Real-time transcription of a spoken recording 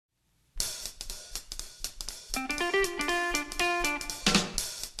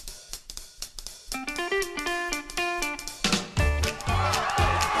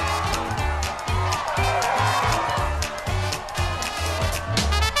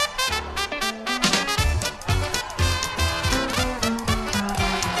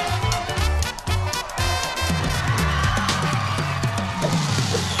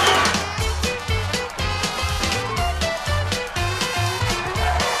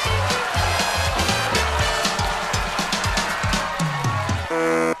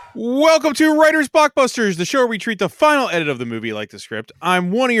Welcome to Writers Blockbusters, the show where we treat the final edit of the movie like the script.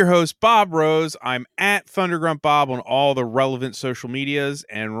 I'm one of your hosts, Bob Rose. I'm at Thundergrunt Bob on all the relevant social medias,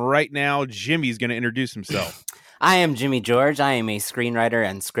 and right now, Jimmy's going to introduce himself. I am Jimmy George. I am a screenwriter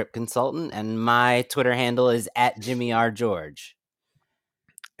and script consultant, and my Twitter handle is at Jimmy R. George.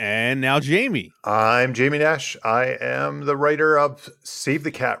 And now, Jamie. I'm Jamie Nash. I am the writer of Save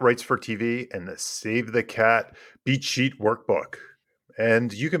the Cat Writes for TV and the Save the Cat Beat Sheet Workbook.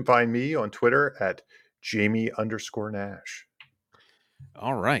 And you can find me on Twitter at Jamie_Nash.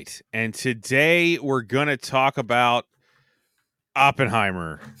 All right. And today we're going to talk about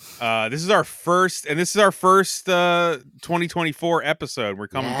Oppenheimer. This is our first 2024 episode. We're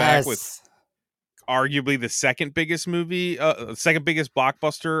coming back with arguably the second biggest movie, second biggest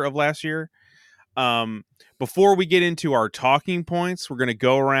blockbuster of last year. Before we get into our talking points, we're going to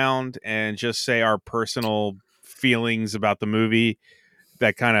go around and just say our personal feelings about the movie.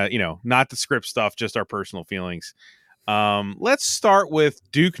 That kind of, not the script stuff, just our personal feelings. Let's start with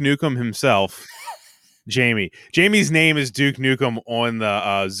Duke Nukem himself, Jamie. Jamie's name is Duke Nukem on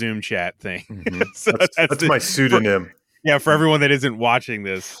the Zoom chat thing. Mm-hmm. So that's my pseudonym. For everyone that isn't watching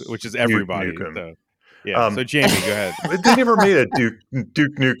this, which is everybody. So Jamie, go ahead. They never made a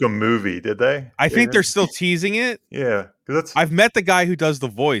Duke Nukem movie, did they? I think they're still teasing it. Yeah, I've met the guy who does the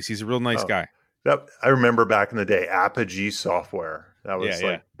voice. He's a real nice guy. I remember back in the day, Apogee Software. That was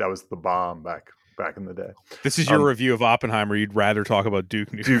that was the bomb back in the day. This is your review of Oppenheimer. You'd rather talk about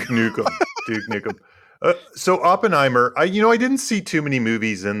Duke Nukem. Duke Nukem. So Oppenheimer, I didn't see too many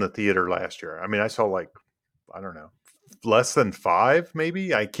movies in the theater last year. I mean, I saw less than 5,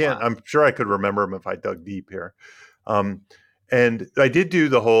 maybe. I can't. Wow. I'm sure I could remember them if I dug deep here. And I did do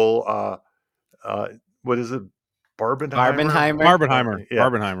the whole what is it? Barbenheimer. Yeah.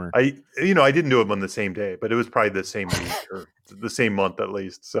 Barbenheimer. I didn't do them on the same day, but it was probably the same week or the same month at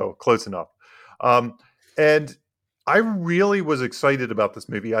least. So close enough. And I really was excited about this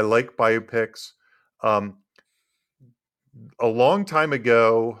movie. I like biopics. A long time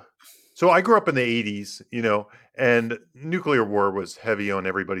ago, so I grew up in the 80s, and nuclear war was heavy on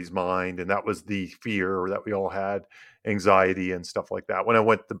everybody's mind. And that was the fear that we all had, anxiety and stuff like that. When I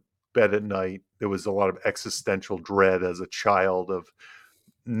went to bed at night, there was a lot of existential dread as a child of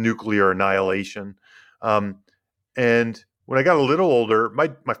nuclear annihilation. And when I got a little older,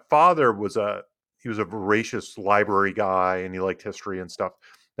 my father was a voracious library guy, and he liked history and stuff.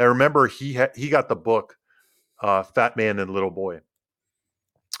 And I remember he got the book Fat Man and Little Boy,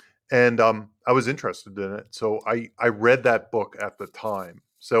 and I was interested in it, so I read that book at the time.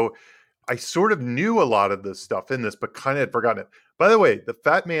 So I sort of knew a lot of this stuff in this, but kind of had forgotten it. By the way, the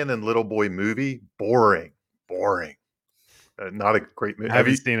Fat Man and Little Boy movie, boring. Not a great movie. I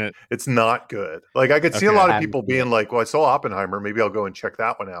haven't seen it. It's not good. Like, I could see a lot of people being like, well, I saw Oppenheimer. Maybe I'll go and check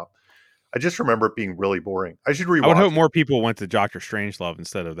that one out. I just remember it being really boring. I should rewatch. I would hope more people went to Dr. Strangelove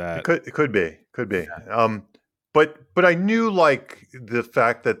instead of that. It could be. Yeah. But I knew, like, the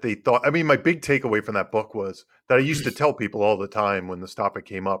fact that they thought, I mean, my big takeaway from that book was that I used to tell people all the time when this topic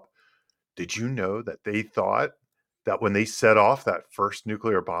came up, did you know that they thought that when they set off that first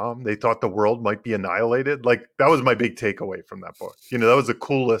nuclear bomb, they thought the world might be annihilated? Like, that was my big takeaway from that book. That was the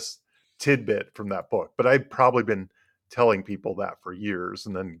coolest tidbit from that book. But I'd probably been telling people that for years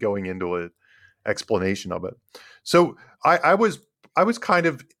and then going into an explanation of it. So I was kind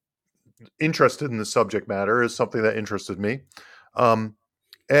of interested in the subject matter as something that interested me.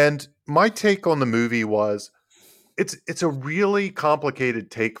 And my take on the movie was, it's a really complicated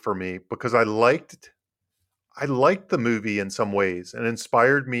take for me because I liked the movie in some ways, and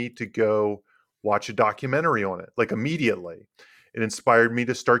inspired me to go watch a documentary on it, like, immediately. It inspired me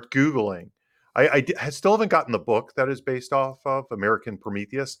to start Googling. I still haven't gotten the book that is based off of American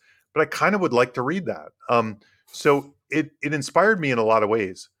Prometheus, but I kind of would like to read that. So it inspired me in a lot of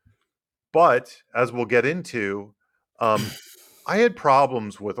ways. But as we'll get into, I had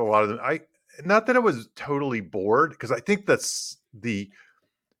problems with a lot of them. Not that I was totally bored, because I think that's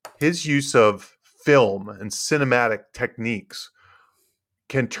his use of film and cinematic techniques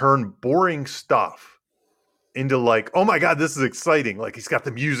can turn boring stuff into, like, oh my God, this is exciting. Like, he's got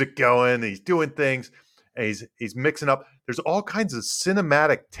the music going, and he's doing things, and he's mixing up. There's all kinds of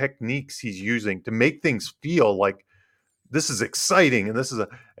cinematic techniques he's using to make things feel like this is exciting. And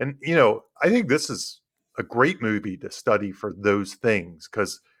I think this is a great movie to study for those things,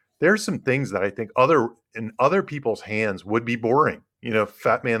 because there's some things that I think in other people's hands would be boring,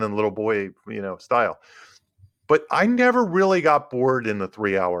 Fat Man and Little Boy, style. But I never really got bored in the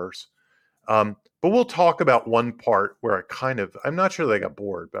 3 hours. But we'll talk about one part where I'm not sure that I got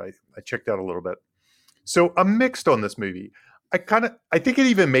bored, but I checked out a little bit. So I'm mixed on this movie. I think it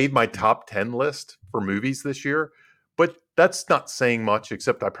even made my top 10 list for movies this year, but that's not saying much,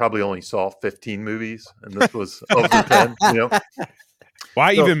 except I probably only saw 15 movies, and this was of the 10, you know?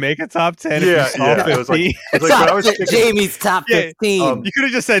 Why So, even make a top 10 if you yeah, saw yeah. 15? It was like when I was Jamie's top Yeah, 15. you could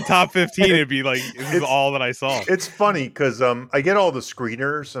have just said top 15. It'd be like, this is all that I saw. It's funny because I get all the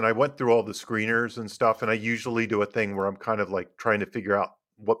screeners, and I went through all the screeners and stuff, and I usually do a thing where I'm kind of like trying to figure out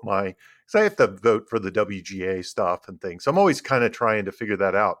what because I have to vote for the WGA stuff and things. So I'm always kind of trying to figure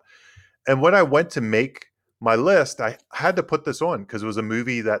that out. And when I went to make my list, I had to put this on because it was a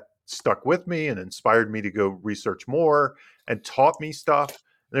movie that stuck with me and inspired me to go research more and taught me stuff. And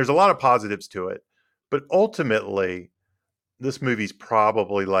there's a lot of positives to it. But ultimately, this movie's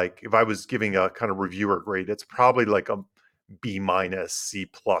probably like, if I was giving a kind of reviewer grade, it's probably like a B minus, C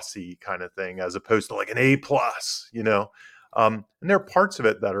plus E kind of thing, as opposed to like an A plus, you know? And there are parts of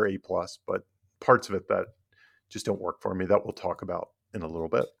it that are A plus, but parts of it that just don't work for me that we'll talk about in a little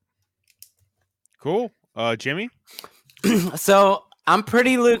bit. Cool. Jimmy? So I'm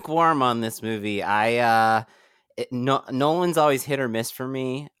pretty lukewarm on this movie. Nolan's always hit or miss for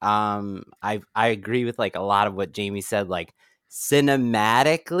me. I agree with like a lot of what Jamie said. Like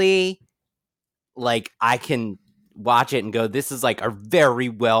cinematically, like I can watch it and go, this is like a very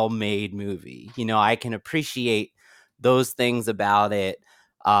well made movie. You know, I can appreciate those things about it.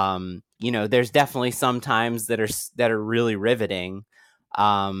 You know, there's definitely some times that are really riveting.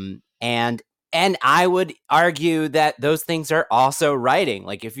 And I would argue that those things are also writing.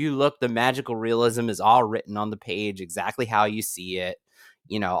 Like if you look, the magical realism is all written on the page exactly how you see it.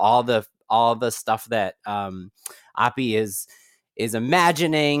 You know, all the stuff that Oppie is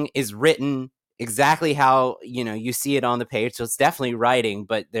imagining is written exactly how, you know, you see it on the page. So it's definitely writing,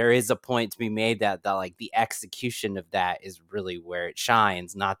 but there is a point to be made that like the execution of that is really where it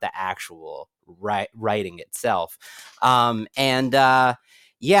shines, not the actual writing itself.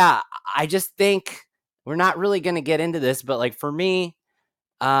 Yeah, I just think we're not really going to get into this, but like for me,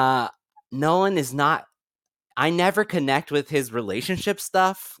 Nolan is not, I never connect with his relationship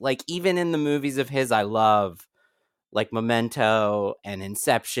stuff. Like even in the movies of his I love, like Memento and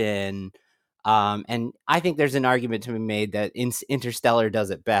Inception. And I think there's an argument to be made that Interstellar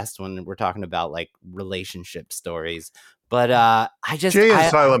does it best when we're talking about like relationship stories. But Jay and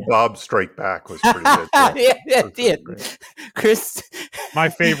Silent Bob Strike Back was pretty good. Yeah. Chris, my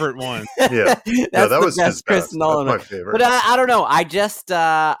favorite one. Yeah, that's that was his Chris Nolan. That's my favorite. But I don't know. I just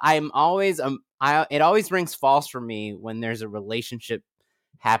I'm always it always rings false for me when there's a relationship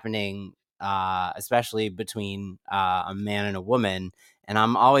happening, especially between a man and a woman, and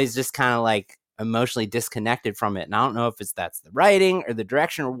I'm always just kind of like emotionally disconnected from it. And I don't know if that's the writing or the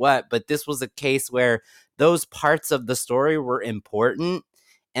direction or what, but this was a case where those parts of the story were important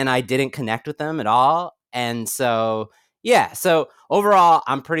and I didn't connect with them at all. And so, yeah, so overall,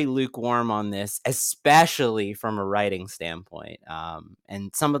 I'm pretty lukewarm on this, especially from a writing standpoint.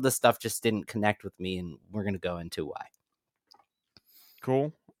 And some of the stuff just didn't connect with me, and we're going to go into why.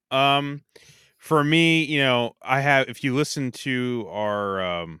 Cool. For me, you know, if you listen to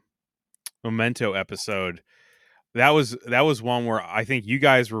our Memento episode, that was one where I think you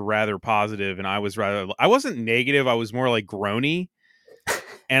guys were rather positive and I wasn't negative, I was more like groany.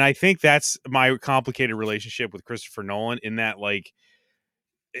 And I think that's my complicated relationship with Christopher Nolan in that I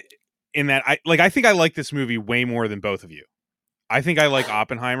think I like this movie way more than both of you. I think I like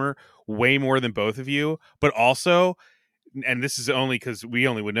Oppenheimer way more than both of you, but also, and this is only because we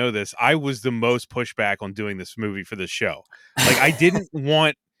only would know this, I was the most pushback on doing this movie for this show. Like I didn't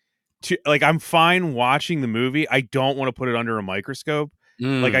want to, like, I'm fine watching the movie. I don't want to put it under a microscope.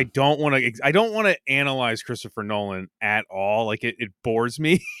 Like I don't want to analyze Christopher Nolan at all. Like it bores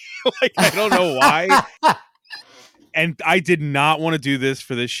me. Like I don't know why. And I did not want to do this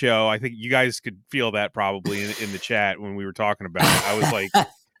for this show. I think you guys could feel that probably in the chat when we were talking about it. I was like,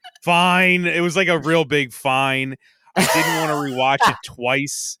 fine. It was like a real big fine. I didn't want to rewatch it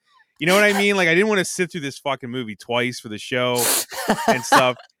twice. You know what I mean? Like I didn't want to sit through this fucking movie twice for the show and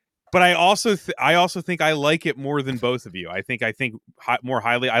stuff. But I also think I like it more than both of you. I think more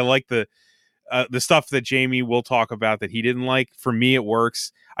highly. I like the stuff that Jamie will talk about that he didn't like. For me, it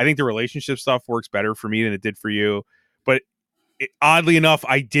works. I think the relationship stuff works better for me than it did for you. But oddly enough,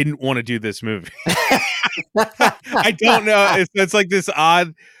 I didn't want to do this movie. I don't know. It's like this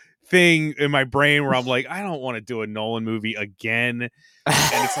odd thing in my brain where I'm like, I don't want to do a Nolan movie again. And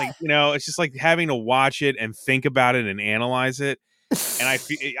it's like, you know, it's just like having to watch it and think about it and analyze it. And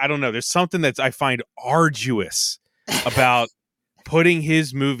I don't know. There's something that I find arduous about putting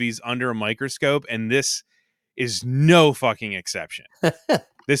his movies under a microscope, and this is no fucking exception.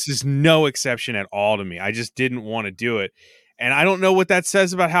 This is no exception at all to me. I just didn't want to do it. And I don't know what that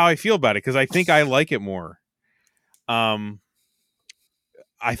says about how I feel about it, because I think I like it more. I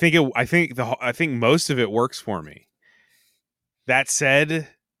think most of it works for me. That said,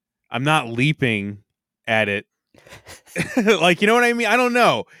 I'm not leaping at it. Like, you know what I mean? I don't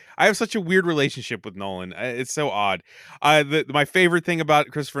know. I have such a weird relationship with Nolan. It's so odd. My favorite thing about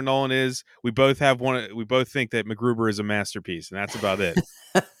Christopher Nolan is we both think that MacGruber is a masterpiece, and that's about it.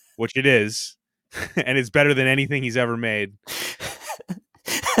 Which it is, and it's better than anything he's ever made.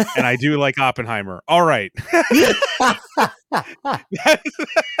 And I do like Oppenheimer. All right. That's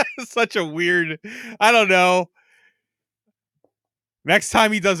such a weird, I don't know. Next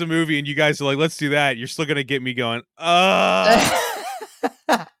time he does a movie and you guys are like, let's do that, you're still gonna get me going, fine.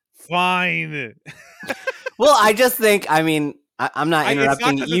 Well, I just think, I mean, I'm not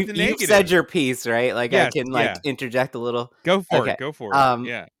interrupting. It's not You said your piece, right? Like, yes, I can interject a little. Go for it.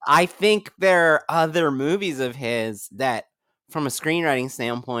 Yeah. I think there are other movies of his that, from a screenwriting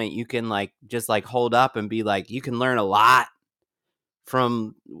standpoint, you can just hold up and be like, you can learn a lot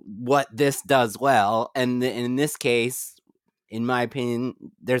from what this does well. And in this case, in my opinion,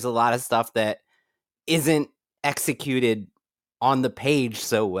 there's a lot of stuff that isn't executed on the page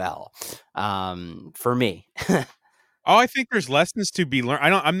so well, for me. I think there's lessons to be learned. I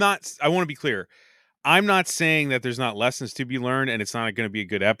want to be clear. I'm not saying that there's not lessons to be learned and it's not going to be a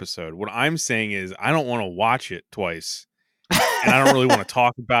good episode. What I'm saying is I don't want to watch it twice. And I don't really want to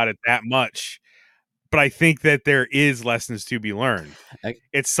talk about it that much. But I think that there is lessons to be learned.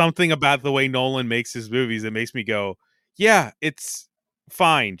 It's something about the way Nolan makes his movies that makes me go, yeah, it's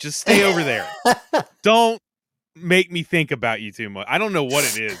fine. Just stay over there. Don't make me think about you too much. I don't know what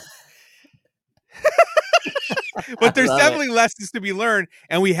it is. But there's definitely lessons to be learned,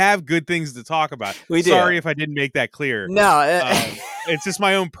 and we have good things to talk about. Sorry if I didn't make that clear. No, it's just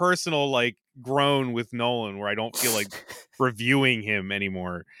my own personal groan with Nolan, where I don't feel like reviewing him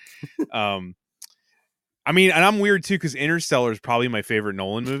anymore. I mean, and I'm weird too, because Interstellar is probably my favorite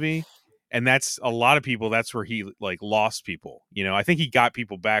Nolan movie, and that's a lot of people. That's where he lost people. I think he got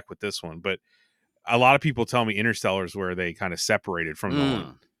people back with this one, but a lot of people tell me Interstellar is where they kind of separated from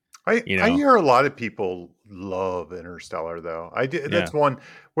Nolan. I hear a lot of people love Interstellar, though. That's one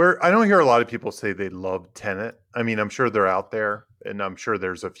where I don't hear a lot of people say they love Tenet. I mean, I'm sure they're out there, and I'm sure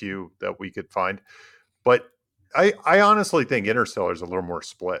there's a few that we could find. But I honestly think Interstellar is a little more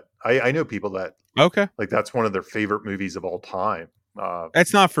split. I know people that that's one of their favorite movies of all time.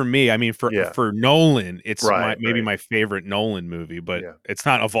 That's not for me. I mean, for Nolan, it's maybe my favorite Nolan movie, but it's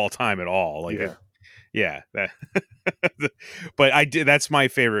not of all time at all. But that's my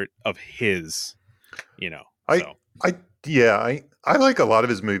favorite of his. I like a lot of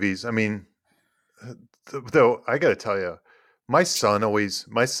his movies. I mean, though I got to tell you, my son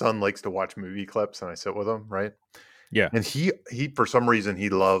likes to watch movie clips, and I sit with him, right? Yeah, and he for some reason he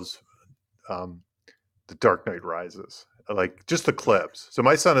loves The Dark Knight Rises, just the clips. So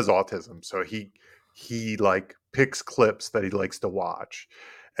my son has autism, so he picks clips that he likes to watch,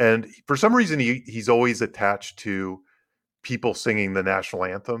 and for some reason he's always attached to people singing the national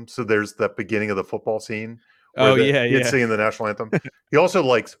anthem. So there's that beginning of the football scene. Singing the national anthem. He also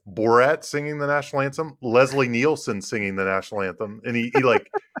likes Borat singing the national anthem, Leslie Nielsen singing the national anthem, and he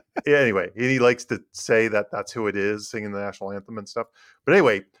anyway, and he likes to say that that's who it is singing the national anthem and stuff. But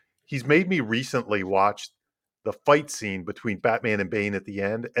anyway, he's made me recently watch the fight scene between Batman and Bane at the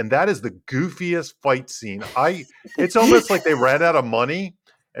end, and that is the goofiest fight scene. It's almost like they ran out of money.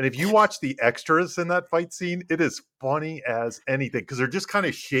 And if you watch the extras in that fight scene, it is funny as anything, because they're just kind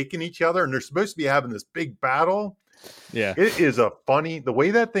of shaking each other and they're supposed to be having this big battle. Yeah. It is the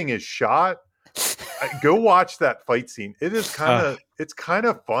way that thing is shot. Go watch that fight scene. It is it's kind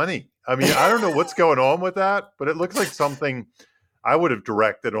of funny. I mean, I don't know what's going on with that, but it looks like something I would have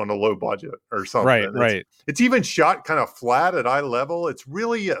directed on a low budget or something. Right. It's even shot kind of flat at eye level. It's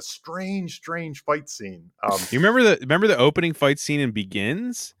really a strange fight scene. You remember the opening fight scene in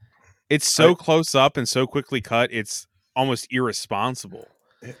Begins? It's so close up and so quickly cut. It's almost irresponsible.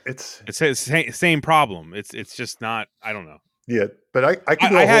 It's the same problem. It's just not. I don't know. Yeah, but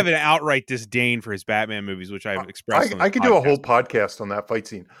I have an outright disdain for his Batman movies, which I've expressed. I could do a whole podcast on that fight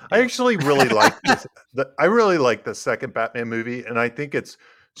scene. Yeah. I actually really like this. I really like the second Batman movie, and I think it's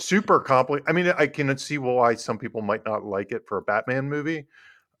super complicated. I mean, I can see why some people might not like it for a Batman movie,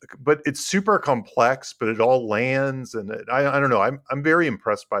 but it's super complex. But it all lands, and I don't know. I'm very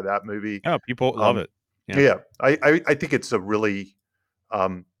impressed by that movie. Oh, people love it. Yeah, I think it's a really.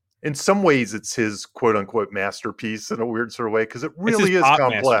 In some ways, it's his "quote unquote" masterpiece in a weird sort of way, because it really is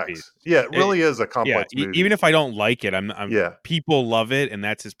complex. Yeah, it really is a complex movie. Even if I don't like it, people love it, and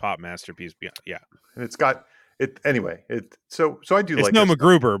that's his pop masterpiece. Yeah, and it's got Anyway. So I do It's like no this.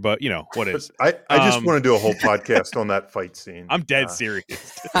 MacGruber, but what But is? I just want to do a whole podcast on that fight scene. I'm dead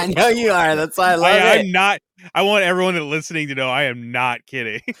serious. I know you are. That's why I love it. I'm not. I want everyone listening to know I am not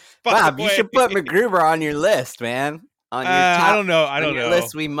kidding. Bob, you should put MacGruber on your list, man. On your top, I don't know. I don't know.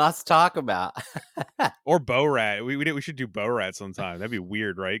 List we must talk about. Or Borat. We should do Borat sometime. That'd be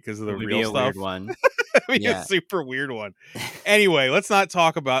weird, right? Because of the real stuff. Weird one. That'd be a super weird one. Anyway, let's not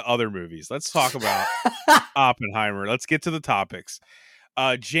talk about other movies. Let's talk about Oppenheimer. Let's get to the topics.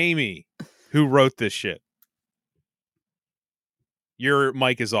 Jamie, who wrote this shit? Your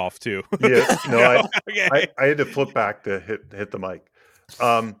mic is off too. Yeah, no, okay. I had to flip back to hit the mic.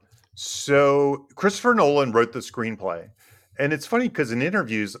 So Christopher Nolan wrote the screenplay, and it's funny because in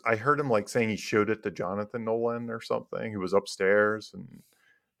interviews I heard him saying he showed it to Jonathan Nolan or something, who was upstairs,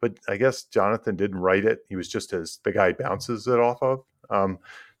 but I guess Jonathan didn't write it. He was just the guy he bounces it off of.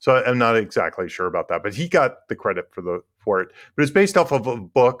 So I'm not exactly sure about that, but he got the credit for it. But it's based off of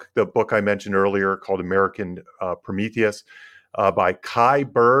the book I mentioned earlier called American Prometheus. By Kai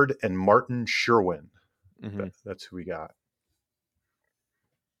Bird and Martin Sherwin. Mm-hmm. That's who we got.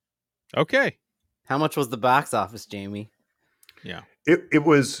 Okay. How much was the box office, Jamie? Yeah. It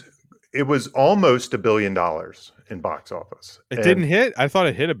was almost $1 billion in box office. It didn't hit? I thought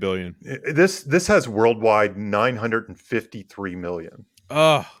it hit $1 billion. This has worldwide 953 million.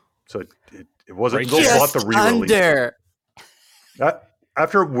 Oh. So it wasn't just the re-release. Under.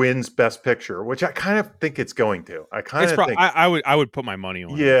 After it wins Best Picture, which I kind of think it's going to. I kind of think I would put my money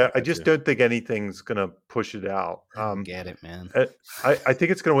on it. Yeah, I just don't think anything's going to push it out. Get it, man. I think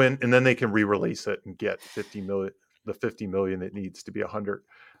it's going to win, and then they can re-release it and get 50 million. The 50 million it needs to be 100.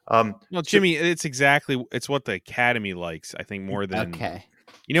 No, Jimmy, it's what the Academy likes. I think more than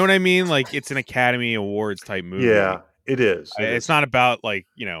You know what I mean? It's an Academy Awards type movie. Yeah, it is. It's not about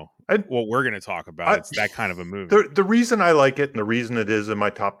what we're going to talk about. It's that kind of a movie. The reason I like it and the reason it is in my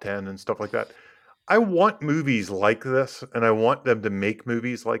top 10 and stuff like that, I want movies like this, and I want them to make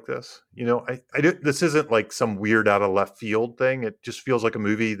movies like this. This isn't some weird out of left field thing. It just feels like a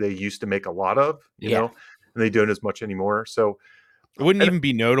movie they used to make a lot of, you know, and they don't as much anymore. So it wouldn't even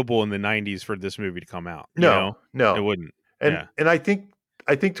be notable in the 90s for this movie to come out. No, it wouldn't. And I think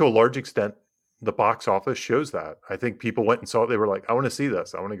to a large extent, the box office shows that. I think people went and saw it. They were like, I want to see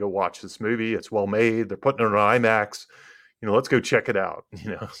this. I want to go watch this movie. It's well made. They're putting it on IMAX. Let's go check it out.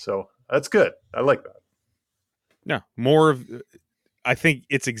 So that's good. I like that. Yeah. More of, I think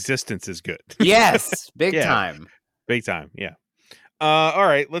its existence is good. Yes. Big time. Big time. Yeah. All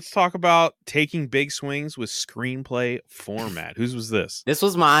right. Let's talk about taking big swings with screenplay format. Whose was this? This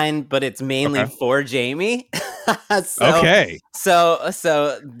was mine, but it's mainly for Jamie. Okay. So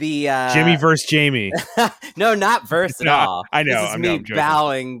the Jimmy versus Jamie. No, not verse at all. I know. This is me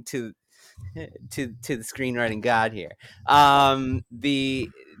bowing to the screenwriting god here.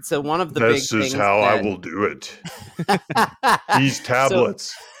 So one of the big things. This is how I will do it. These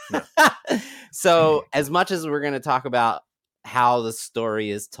tablets. So as much as we're going to talk about how the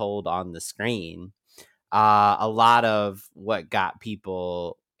story is told on the screen, a lot of what got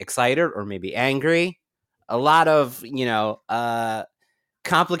people excited or maybe angry, a lot of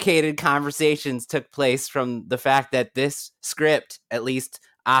complicated conversations took place from the fact that this script, at least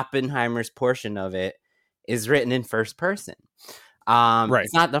Oppenheimer's portion of it, is written in first person. Right.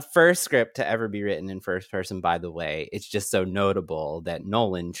 It's not the first script to ever be written in first person, by the way. It's just so notable that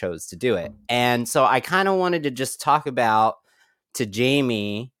Nolan chose to do it. And so I kind of wanted to just talk about to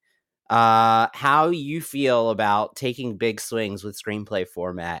Jamie how you feel about taking big swings with screenplay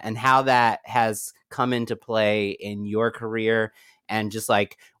format and how that has come into play in your career, and just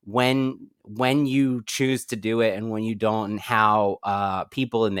when you choose to do it and when you don't, and how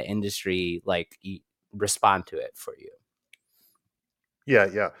people in the industry respond to it for you.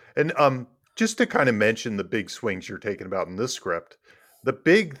 Yeah. And just to kind of mention the big swings you're taking about in this script, the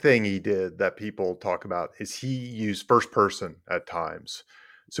big thing he did that people talk about is he used first person at times.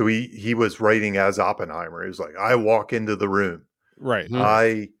 So he was writing as Oppenheimer. He was like, I walk into the room. Right.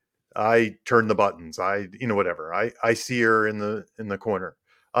 Mm-hmm. I turn the buttons. Whatever. I see her in the corner.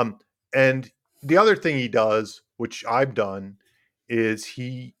 And the other thing he does, which I've done, is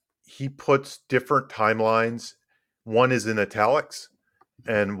he puts different timelines. One is in italics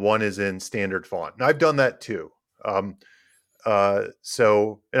and one is in standard font. And I've done that too. And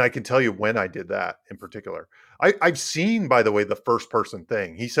I can tell you when I did that in particular. I've seen, by the way, the first person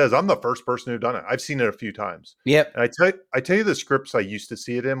thing. He says, I'm the first person who done it. I've seen it a few times. Yep. And I tell you the scripts I used to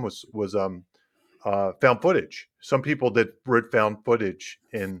see it in was found footage. Some people wrote found footage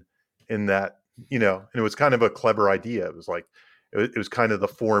in that, and it was kind of a clever idea. It was it was kind of the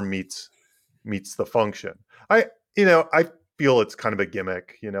form meets meets the function. I feel it's kind of a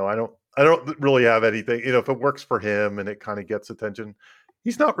gimmick. I don't really have anything. If it works for him and it kind of gets attention,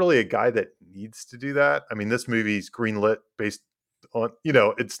 he's not really a guy that needs to do that. I mean, this movie's greenlit based on,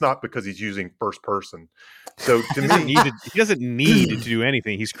 it's not because he's using first person. So to me, he doesn't need to do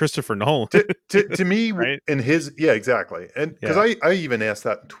anything. He's Christopher Nolan. to me, right? in his, yeah, exactly. And because Yeah. I even asked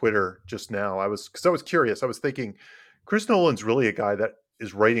that on Twitter just now, because I was curious. I was thinking, Chris Nolan's really a guy that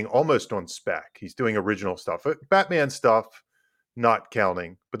is writing almost on spec. He's doing original stuff, Batman stuff, not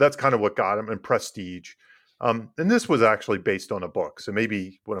counting, but that's kind of what got him, and Prestige. And this was actually based on a book, so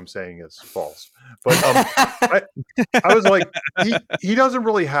maybe what I'm saying is false. But I was like, he doesn't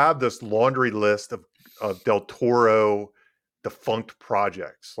really have this laundry list of Del Toro defunct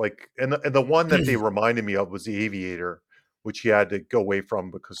projects. Like, and the one that they reminded me of was The Aviator, which he had to go away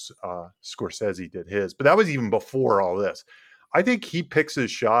from because Scorsese did his. But that was even before all this. I think he picks his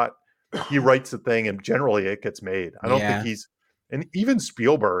shot, he writes the thing, and generally it gets made. I don't think and even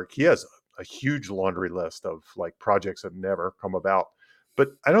Spielberg, he has a huge laundry list of like projects that never come about.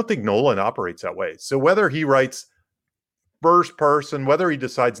 But I don't think Nolan operates that way. So whether he writes first person, whether he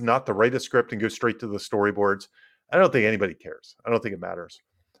decides not to write a script and go straight to the storyboards, I don't think anybody cares. I don't think it matters.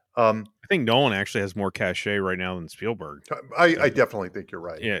 I think Nolan actually has more cachet right now than Spielberg. I definitely think you're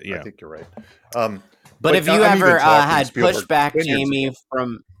right. Yeah. I think you're right. But if you ever had pushback,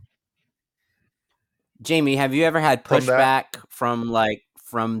 Jamie, have you ever had pushback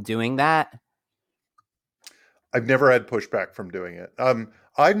from doing that? I've never had pushback from doing it.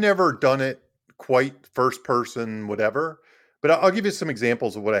 I've never done it quite first person, whatever, but I'll give you some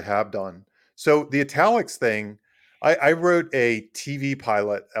examples of what I have done. So the italics thing, I wrote a TV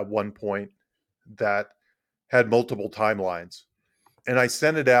pilot at one point that had multiple timelines, and I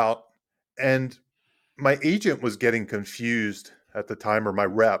sent it out, and my agent was getting confused at the time, or my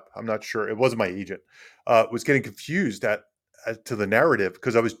rep, I'm not sure, it wasn't my agent, was getting confused to the narrative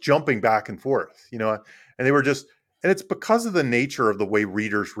because I was jumping back and forth, and they were just, and it's because of the nature of the way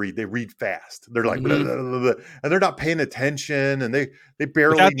readers read. They read fast. They're like, blah, blah, blah, blah, and they're not paying attention, and they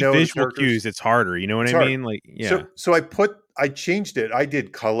barely Without know the visual characters. cues, it's harder. You know what I mean? Like, yeah. So I changed it. I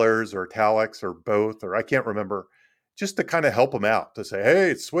did colors or italics or both, or I can't remember, just to kind of help them out, to say, hey,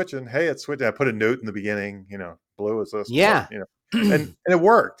 it's switching. Hey, it's switching. I put a note in the beginning, blue is this. Yeah. Color, and it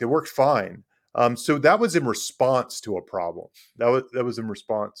worked. It worked fine. So that was in response to a problem. That was in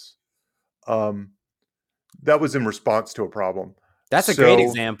response. That was in response to a problem. That's a great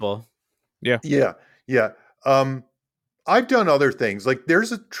example. Yeah. I've done other things. Like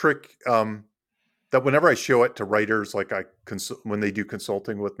there's a trick that whenever I show it to writers, like when they do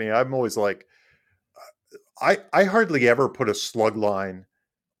consulting with me, I'm always like, I hardly ever put a slug line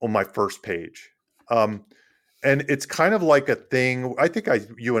on my first page. And it's kind of like a thing. I think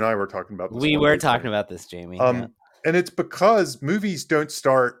you and I were talking about this. We were talking about this, Jamie. And it's because movies don't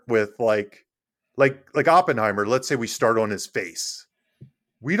start with like Oppenheimer. Let's say we start on his face.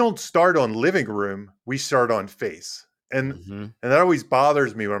 We don't start on living room. We start on face. And that always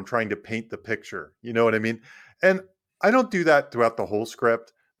bothers me when I'm trying to paint the picture. You know what I mean? And I don't do that throughout the whole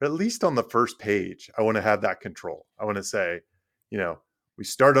script, but at least on the first page, I want to have that control. I want to say, we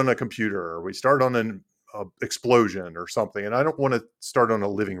start on a computer, or we start on an explosion or something. And I don't want to start on a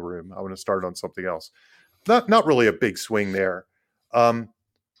living room. I want to start on something else. Not really a big swing there.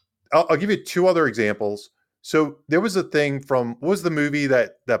 I'll give you two other examples. So there was a thing what was the movie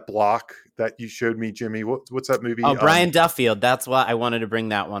that block that you showed me, Jimmy? What's that movie? Oh, Brian Duffield. That's why I wanted to bring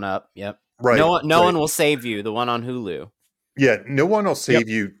that one up. Yep. Right. No one will save you. The one on Hulu. Yeah. No One Will Save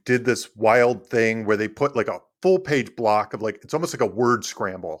You did this wild thing where they put like a full page block of it's almost like a word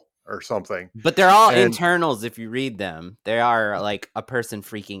scramble or something. But they're all internals. If you read them, they are like a person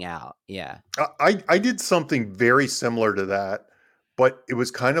freaking out. Yeah. I did something very similar to that, but it was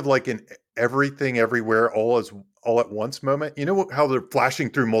kind of like an everything everywhere all at once moment. You know how they're flashing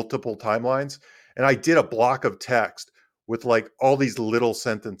through multiple timelines? And I did a block of text with like all these little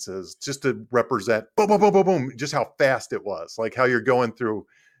sentences just to represent boom, boom, boom, boom, boom, just how fast it was, like how you're going through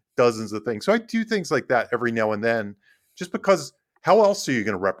dozens of things. So I do things like that every now and then, just because how else are you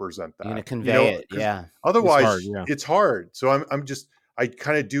going to represent that? You're going to convey it. Yeah. Otherwise it's hard. So I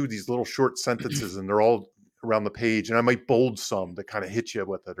kind of do these little short sentences and they're all around the page, and I might bold some to kind of hit you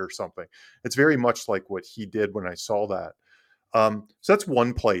with it or something. It's very much like what he did when I saw that. So that's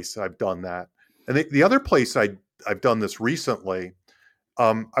one place I've done that. And the other place I've done this recently,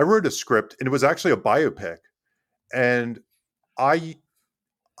 I wrote a script, and it was actually a biopic. And I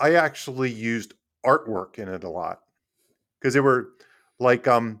actually used artwork in it a lot, because they were like,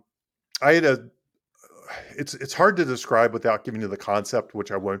 it's hard to describe without giving you the concept,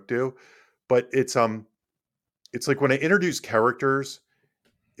 which I won't do. but it's like when I introduce characters,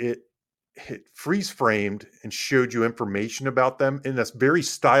 it freeze framed and showed you information about them in this very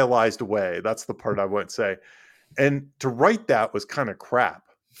stylized way. That's the part I won't say. And to write that was kind of crap.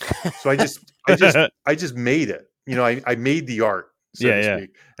 So I just made it. I made the art, so to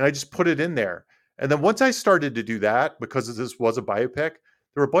speak, and I just put it in there. And then once I started to do that, because this was a biopic,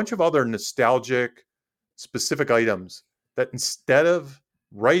 there were a bunch of other nostalgic, specific items that instead of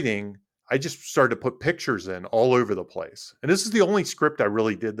writing, I just started to put pictures in all over the place. And this is the only script I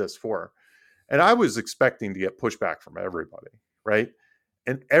really did this for. And I was expecting to get pushback from everybody, right?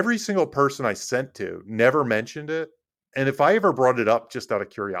 And every single person I sent to never mentioned it. And if I ever brought it up just out of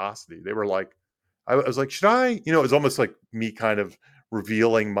curiosity, they were like, I was like, should I? It was almost like me kind of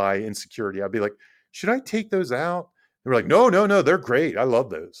revealing my insecurity. I'd be like, should I take those out? They were like, no, they're great. I love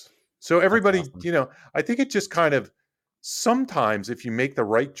those. So everybody, awesome. I think it just kind of sometimes if you make the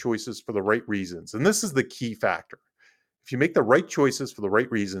right choices for the right reasons, and this is the key factor, if you make the right choices for the right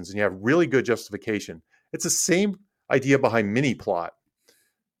reasons and you have really good justification, it's the same idea behind mini plot.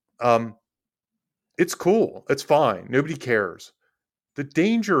 It's cool. It's fine. Nobody cares. The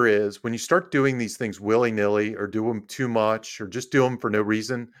danger is when you start doing these things willy-nilly or do them too much or just do them for no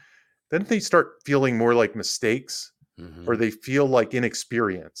reason, then they start feeling more like mistakes or they feel like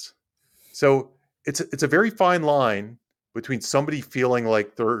inexperience. So it's a very fine line between somebody feeling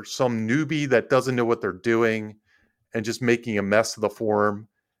like they're some newbie that doesn't know what they're doing and just making a mess of the form,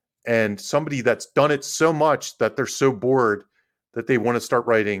 and somebody that's done it so much that they're so bored that they want to start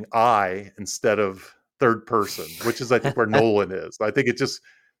writing I instead of third person, which is I think where Nolan is. I think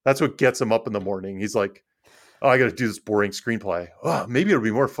that's what gets him up in the morning. He's like, oh, I got to do this boring screenplay. Oh, maybe it'll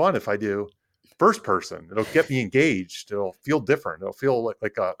be more fun if I do first person. It'll get me engaged. It'll feel different. It'll feel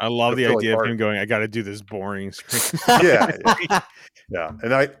like a. I love the idea of him going, I got to do this boring screenplay. Yeah.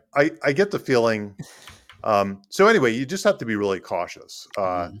 And I get the feeling. So anyway, you just have to be really cautious.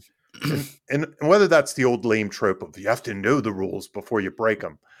 And whether that's the old lame trope of you have to know the rules before you break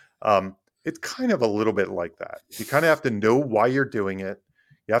them. It's kind of a little bit like that. You kind of have to know why you're doing it.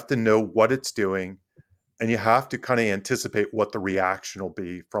 You have to know what it's doing. And you have to kind of anticipate what the reaction will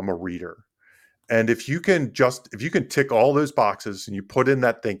be from a reader. And if you can tick all those boxes and you put in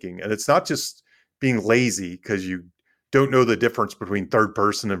that thinking, and it's not just being lazy because you don't know the difference between third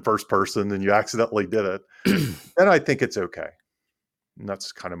person and first person and you accidentally did it, then I think it's okay. And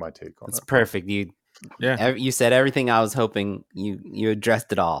that's kind of my take on it. It's perfect. You said everything I was hoping. You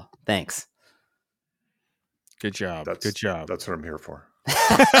addressed it all. Thanks. Good job. Good job. That's what I'm here for.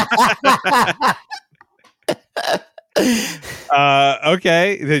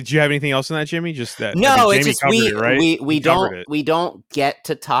 Okay. Did you have anything else on that, Jimmy? Just that? No, it's just we don't get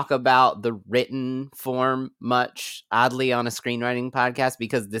to talk about the written form much, oddly, on a screenwriting podcast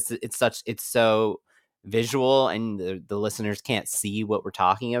because it's so visual and the listeners can't see what we're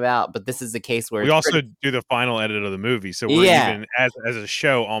talking about. But this is the case where we also do the final edit of the movie, so we're even as a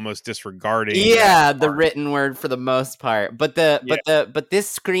show almost disregarding the written word for the most part. But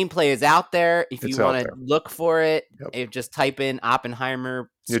this screenplay is out there if you want to look for it. If just type in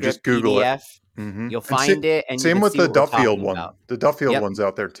Oppenheimer script just Google PDF. it. Mm-hmm. You'll find it, and same you can with see the what we're Duffield one. about. The Duffield one's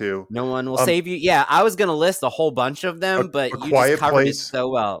out there too. No one will save you. Yeah, I was gonna list a whole bunch of them, but you just covered it so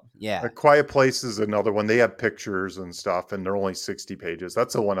well. Yeah, A Quiet Place is another one. They have pictures and stuff, and they're only 60 pages.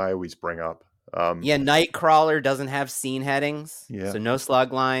 That's the one I always bring up. Nightcrawler doesn't have scene headings, so no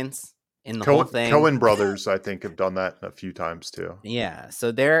slug lines in the whole thing. Coen brothers, I think, have done that a few times too. Yeah,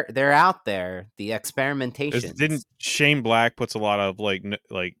 so they're out there. The experimentation. Didn't Shane Black puts a lot of like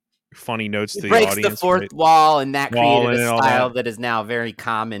funny notes to the audience. Breaks the fourth wall, and that created a style that is now very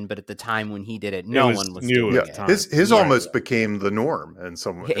common. But at the time when he did it, no one was doing it. His almost became the norm in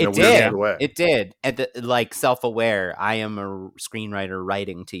a weird way. It did. At the self-aware. I am a screenwriter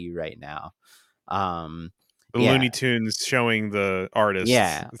writing to you right now. The Looney Tunes showing the artist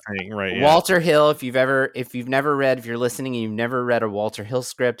thing, right? Yeah. Walter Hill, if you're listening and you've never read a Walter Hill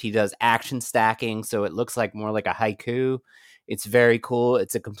script, he does action stacking, so it looks like more like a haiku. It's very cool.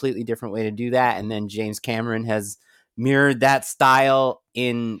 It's a completely different way to do that. And then James Cameron has mirrored that style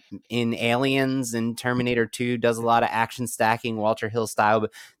in Aliens, and Terminator 2 does a lot of action stacking, Walter Hill style.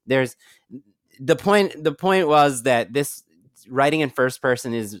 But there's the point. The point was that this writing in first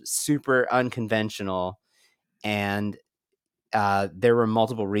person is super unconventional, and there were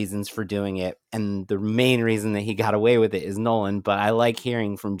multiple reasons for doing it. And the main reason that he got away with it is Nolan. But I like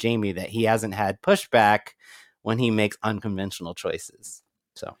hearing from Jamie that he hasn't had pushback when he makes unconventional choices.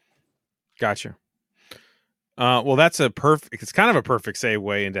 So, gotcha. Well, it's kind of a perfect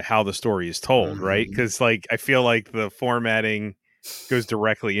segue into how the story is told, right? Because I feel like the formatting goes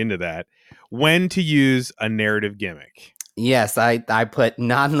directly into that. When to use a narrative gimmick. Yes, I put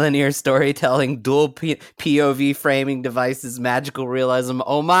nonlinear storytelling, dual POV framing devices, magical realism.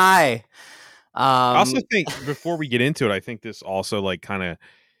 Oh my! I also think before we get into it, I think this also like kind of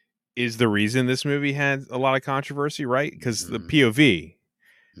is the reason this movie had a lot of controversy, right? Because the POV,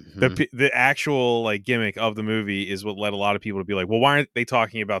 the actual like gimmick of the movie is what led a lot of people to be like, well, why aren't they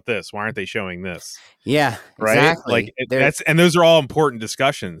talking about this? Why aren't they showing this? Yeah, Right? Like exactly. and those are all important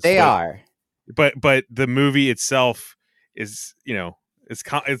discussions. They are. But the movie itself is,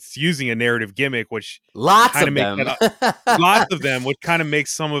 it's using a narrative gimmick, which lots kind of of makes them. lots of them, which kind of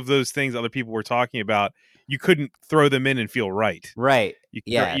makes some of those things other people were talking about. You couldn't throw them in and feel right. Right.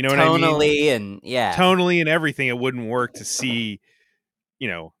 You know what I mean? Tonally and Tonally and everything, it wouldn't work to see,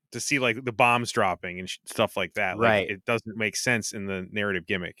 like the bombs dropping and stuff like that. Like Right. it doesn't make sense in the narrative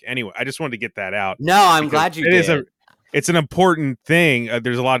gimmick. Anyway, I just wanted to get that out. No, I'm glad you did. It's an important thing.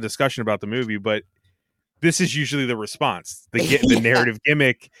 There's a lot of discussion about the movie, but this is usually the response. The narrative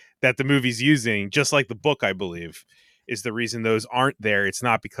gimmick that the movie's using, just like the book, I believe, is the reason those aren't there. It's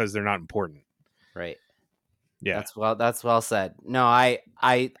not because they're not important. Right. Yeah. That's well said. No, I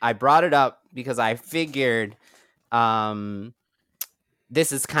brought it up because I figured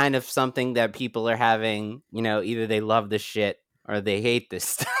this is kind of something that people are having, either they love this shit or they hate this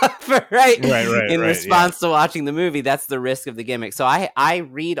stuff, right? In response to watching the movie, that's the risk of the gimmick. So I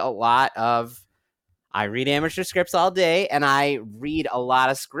read amateur scripts all day, and I read a lot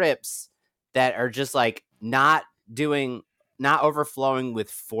of scripts that are just like not overflowing with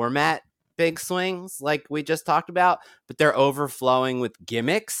format big swings like we just talked about, but they're overflowing with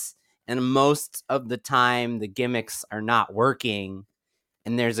gimmicks. And most of the time the gimmicks are not working.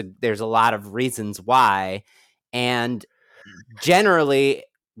 And there's a lot of reasons why. And generally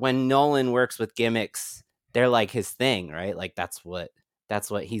when Nolan works with gimmicks, they're like his thing, right? Like that's what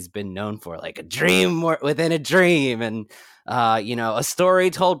he's been known for, like a dream within a dream, and a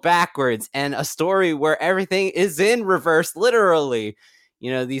story told backwards, and a story where everything is in reverse, literally.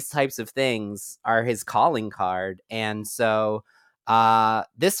 These types of things are his calling card. And so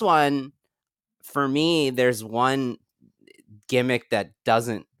this one, for me, there's one gimmick that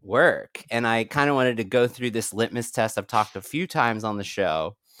doesn't work, and I kind of wanted to go through this litmus test I've talked a few times on the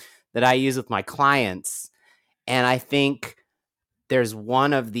show that I use with my clients. And I think there's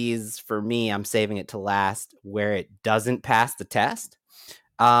one of these for me, I'm saving it to last, where it doesn't pass the test.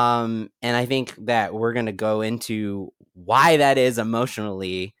 And I think that we're going to go into why that is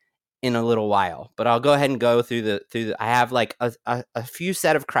emotionally in a little while, but I'll go ahead and go through I have like a few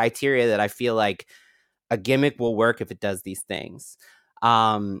set of criteria that I feel like a gimmick will work if it does these things.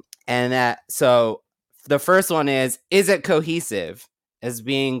 So the first one is it cohesive as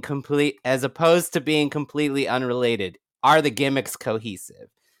being complete, as opposed to being completely unrelated? Are the gimmicks cohesive?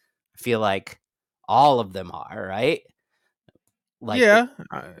 I feel like all of them are, right? Like, yeah,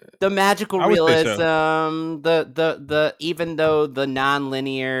 the magical realism, so. the even though the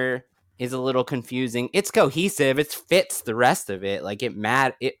non-linear is a little confusing, it's cohesive. It fits the rest of it. Like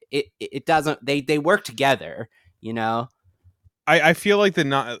it doesn't. They work together. I feel like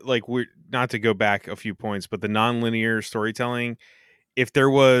we're not to go back a few points, but the non-linear storytelling, if there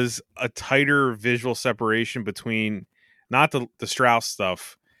was a tighter visual separation between not the Strauss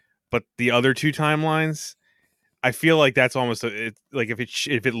stuff, but the other two timelines, I feel like that's almost like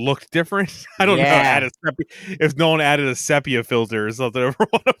if it looked different. I don't know. If no one added a sepia filter or something over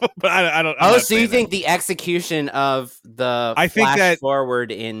one of them, but I don't. So you think the execution of the flash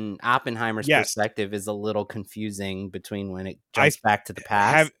forward in Oppenheimer's perspective is a little confusing between when it jumps back to the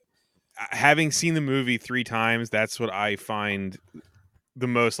past? Having seen the movie 3 times, that's what I find the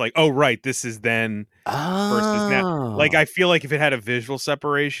most like, oh right, this is then versus now. Like I feel like if it had a visual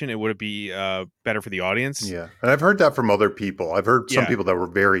separation, it would be better for the audience. Yeah, and I've heard that from other people. I've heard some people that were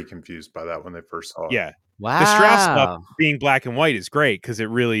very confused by that when they first saw it. Yeah, wow. The Strauss stuff being black and white is great because it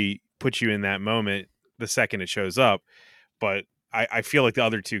really puts you in that moment the second it shows up. But I feel like the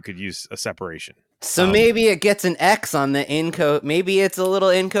other two could use a separation. So maybe it gets an X on the maybe it's a little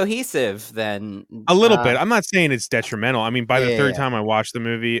incohesive then. A little bit. I'm not saying it's detrimental. I mean, by the third time I watched the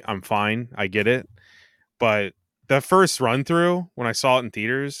movie, I'm fine. I get it. But the first run through, when I saw it in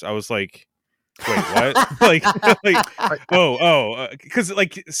theaters, I was like, wait, what? Because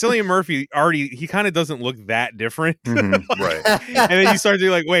like Cillian Murphy he kind of doesn't look that different. Mm-hmm, right. And then you start to be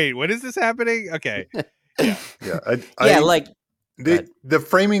like, wait, what is this happening? Okay. Yeah. The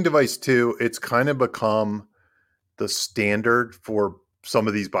framing device too, it's kind of become the standard for some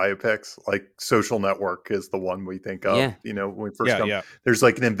of these biopics, like Social Network is the one we think of, Yeah. when we first Yeah, come. yeah. There's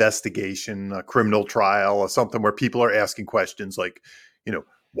like an investigation, a criminal trial, or something where people are asking questions like,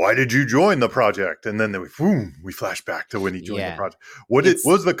 why did you join the project? And then we flash back to when he joined the project. What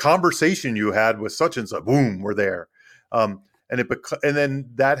was the conversation you had with such and such? Boom, we're there. And then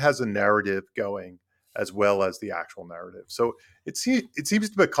that has a narrative going as well as the actual narrative. So it seems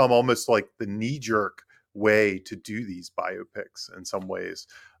to become almost like the knee-jerk way to do these biopics in some ways.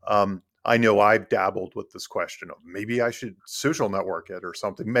 I know I've dabbled with this question of maybe I should Social Network it or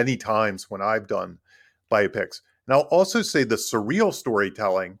something many times when I've done biopics. And I'll also say the surreal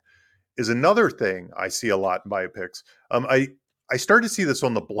storytelling is another thing I see a lot in biopics. I started to see this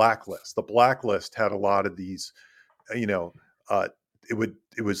on The Blacklist. The Blacklist had a lot of these, it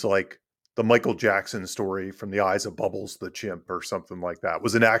was like the Michael Jackson story From the Eyes of Bubbles the Chimp or something like that. It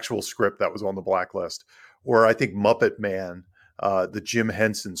was an actual script that was on The Blacklist. Or I think Muppet Man, the Jim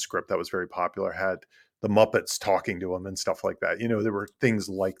Henson script that was very popular, had the Muppets talking to him and stuff like that. There were things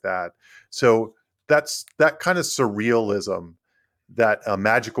like that. So that's that kind of surrealism, that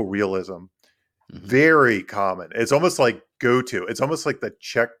magical realism, very common. It's almost like go-to. It's almost like the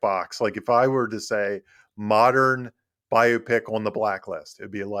checkbox. Like if I were to say modern biopic on The Blacklist,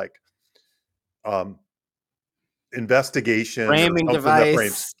 it'd be like investigation, framing or something device, that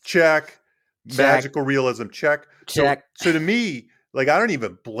frames, check. Magical realism, check. So to me, like I don't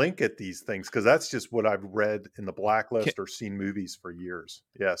even blink at these things because that's just what I've read in The Blacklist or seen movies for years.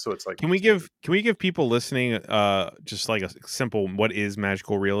 Yeah, so it's like, can we give people listening just like a simple what is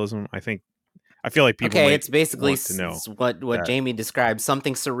magical realism? I feel like people might it's basically want to know what Jamie described.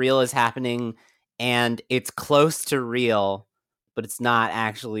 Something surreal is happening and it's close to real, but it's not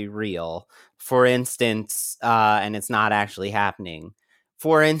actually real. For instance, and it's not actually happening.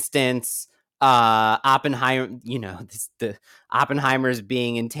 For instance, Oppenheimer, the Oppenheimer's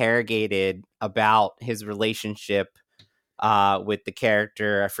being interrogated about his relationship with the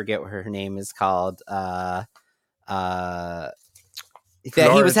character. I forget what her name is called. That he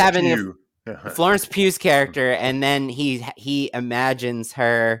was having Florence Pugh's character, and then he imagines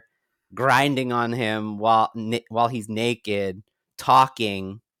her grinding on him while he's naked,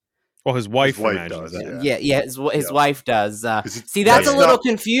 talking. Well, his wife imagines does, that. His wife does. See, that's a little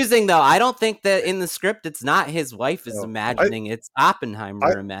confusing, though. I don't think that in the script it's not his wife is imagining; it's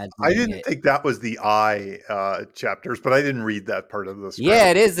Oppenheimer imagining. I didn't think that was the I chapters, but I didn't read that part of the script.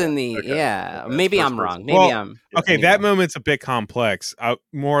 Yeah, it is in the Maybe I'm wrong. Maybe I'm okay. That moment's a bit complex.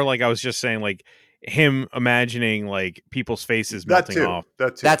 More like I was just saying, like him imagining like people's faces melting off.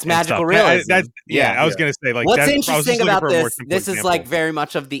 That's magical realism. I was gonna say like what's interesting about this. This is example. like very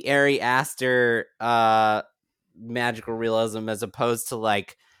much of the Ari Aster magical realism as opposed to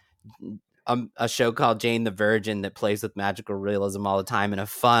like a show called Jane the Virgin that plays with magical realism all the time in a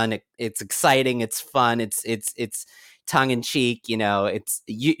fun. It's exciting. It's fun. It's tongue in cheek. It's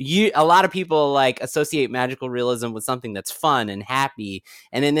you. A lot of people like associate magical realism with something that's fun and happy,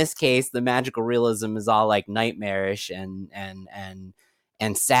 and in this case, the magical realism is all like nightmarish and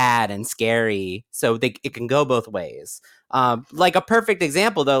sad and scary. So it can go both ways. Like a perfect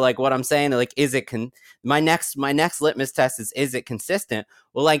example, though, like what I'm saying, like my next litmus test is it consistent?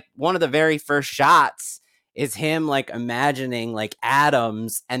 Well, like one of the very first shots is him like imagining like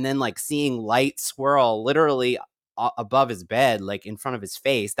atoms and then like seeing light swirl literally above his bed, like in front of his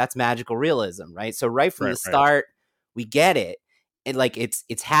face. That's magical realism, right? So right from the start, we get it. And like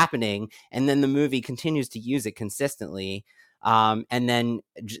it's happening, and then the movie continues to use it consistently. And then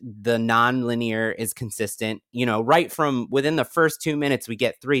the non-linear is consistent, right from within the first 2 minutes, we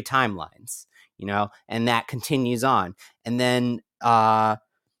get 3 timelines, and that continues on. And then,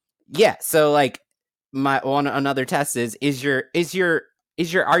 so like another test are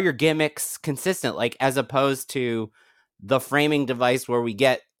your gimmicks consistent? Like, as opposed to the framing device where we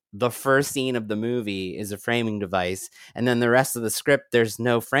get the first scene of the movie is a framing device, and then the rest of the script, there's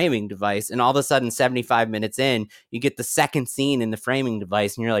no framing device. And all of a sudden, 75 minutes in, you get the second scene in the framing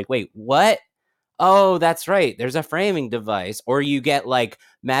device, and you're like, wait, what? Oh, that's right. There's a framing device. Or you get like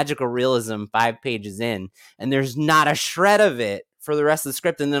magical realism 5 pages in, and there's not a shred of it for the rest of the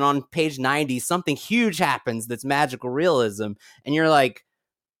script. And then on page 90, something huge happens that's magical realism. And you're like,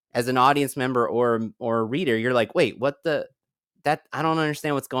 as an audience member or a reader, you're like, wait, I don't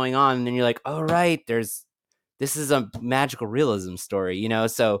understand what's going on. And then you're like, oh, right, this is a magical realism story,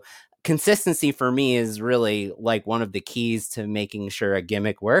 So consistency for me is really like one of the keys to making sure a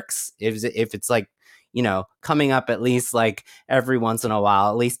gimmick works. If it's like, coming up at least like every once in a while,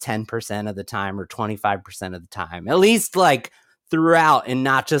 at least 10% of the time or 25% of the time, at least like throughout and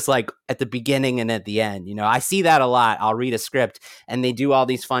not just like at the beginning and at the end. You know, I see that a lot. I'll read a script and they do all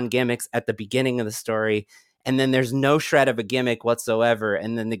these fun gimmicks at the beginning of the story, and then there's no shred of a gimmick whatsoever,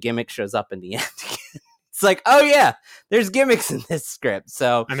 and then the gimmick shows up in the end. It's like, oh yeah, there's gimmicks in this script.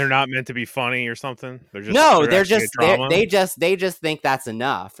 So, and they're not meant to be funny or something. They're just they just think that's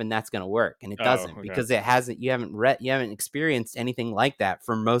enough and that's going to work, and it doesn't, okay. because you haven't experienced anything like that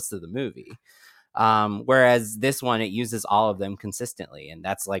for most of the movie. Whereas this one, it uses all of them consistently, and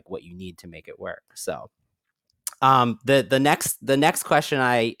that's like what you need to make it work. So, the next question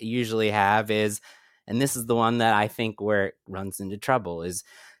I usually have is, and this is the one that I think where it runs into trouble, is,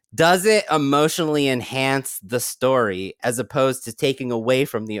 does it emotionally enhance the story as opposed to taking away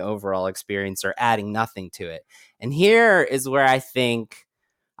from the overall experience or adding nothing to it? And here is where I think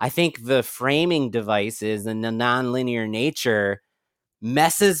the framing devices and the nonlinear nature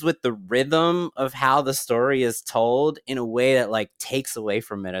messes with the rhythm of how the story is told in a way that like takes away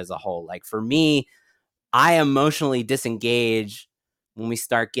from it as a whole. Like for me, I emotionally disengage when we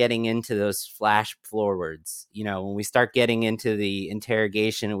start getting into those flash forwards, you know, when we start getting into the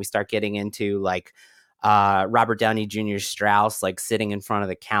interrogation and we start getting into like Robert Downey Jr. Strauss, like sitting in front of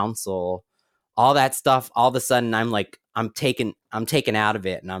the council, all that stuff. All of a sudden I'm taken out of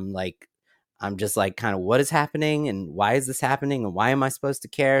it. And I'm just like, kind of, what is happening and why is this happening and why am I supposed to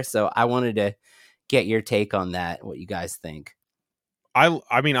care? So I wanted to get your take on that. What you guys think?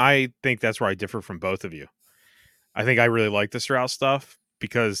 I mean, I think that's where I differ from both of you. I think I really like the Strauss stuff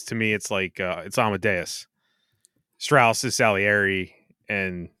because to me, it's like it's Amadeus. Strauss is Salieri,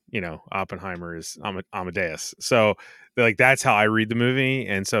 and you know Oppenheimer is Amadeus. So like that's how I read the movie,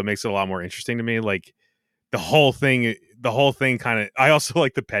 and so it makes it a lot more interesting to me. Like the whole thing kind of. I also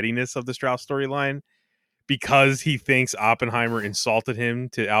like the pettiness of the Strauss storyline because he thinks Oppenheimer insulted him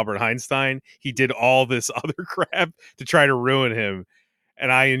to Albert Einstein. He did all this other crap to try to ruin him. And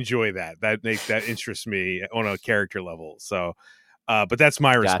I enjoy that. That interests me on a character level. So, but that's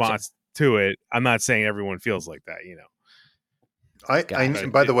my response to it. I'm not saying everyone feels like that, you know. By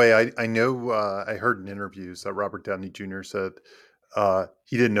the way, I know I heard in interviews that Robert Downey Jr. said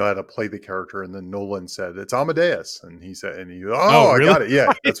he didn't know how to play the character, and then Nolan said it's Amadeus, and he said, really? I got it.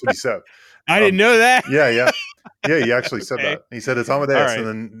 Yeah, that's what he said. I didn't know that. Yeah. He actually said that. He said it's Amadeus, right. And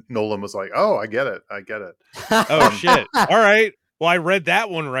then Nolan was like, "Oh, I get it. Oh shit! All right. Well, I read that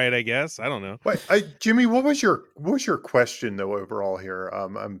one right, I guess. I don't know. Wait, Jimmy, what was your question though overall here?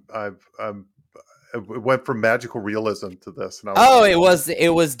 It went from magical realism to this. And it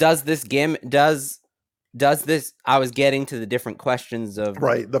was does this? I was getting to the different questions of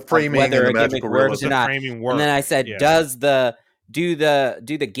the framing, whether and the a gimmick works or not. And then I said, do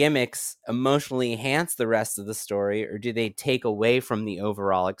the gimmicks emotionally enhance the rest of the story, or do they take away from the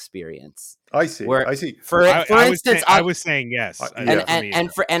overall experience? I see. For instance, I was saying yes.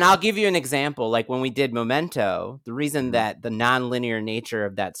 And I'll give you an example. Like when we did Memento, the reason that the nonlinear nature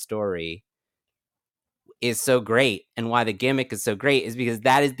of that story is so great and why the gimmick is so great is because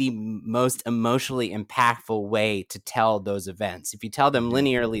that is the most emotionally impactful way to tell those events. If you tell them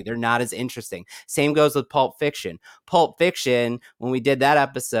linearly, they're not as interesting. Same goes with Pulp Fiction. Pulp Fiction, when we did that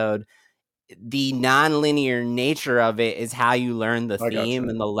episode, the non-linear nature of it is how you learn the theme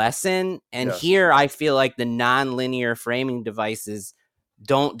and the lesson. And here I feel like the non-linear framing devices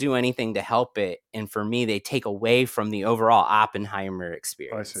don't do anything to help it, and for me, they take away from the overall Oppenheimer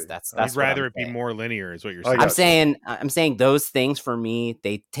experience. That's I'd rather it be more linear, is what you're saying. I'm saying those things for me,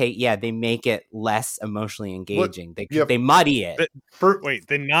 they make it less emotionally engaging. They muddy it.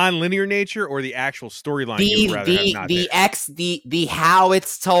 The non-linear nature or the actual storyline? The how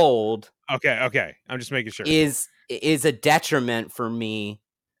it's told. Okay. I'm just making sure. Is a detriment for me.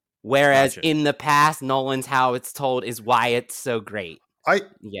 Whereas in the past, Nolan's how it's told is why it's so great.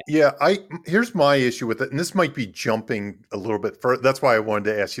 Here's my issue with it, and this might be jumping a little bit further. That's why I wanted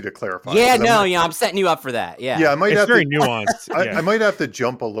to ask you to clarify. I'm setting you up for that. I might have very nuanced. I might have to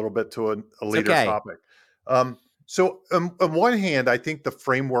jump a little bit to a later topic. So on one hand, I think the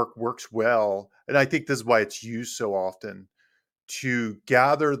framework works well, and I think this is why it's used so often to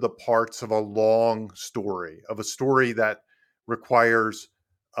gather the parts of a long story, of a story that requires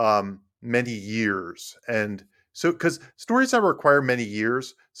many years. And so, because stories that require many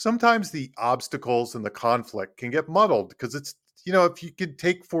years, sometimes the obstacles and the conflict can get muddled because it's, if you could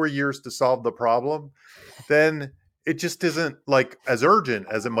take 4 years to solve the problem, then it just isn't like as urgent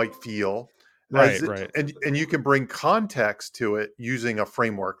as it might feel. Right. And you can bring context to it using a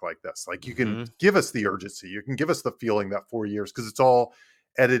framework like this. Like you can give us the urgency. You can give us the feeling that 4 years, because it's all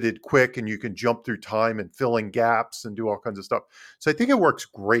edited quick and you can jump through time and fill in gaps and do all kinds of stuff. So I think it works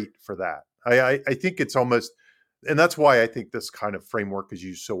great for that. I think it's almost and that's why I think this kind of framework is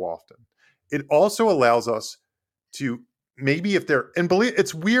used so often. It also allows us to maybe if there, and believe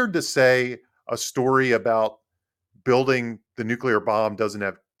it's weird to say a story about building the nuclear bomb doesn't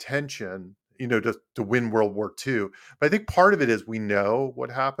have tension, to win World War II. But I think part of it is we know what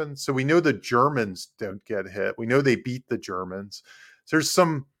happened. So we know the Germans don't get hit. We know they beat the Germans. So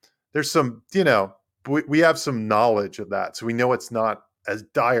there's some, we have some knowledge of that. So we know it's not as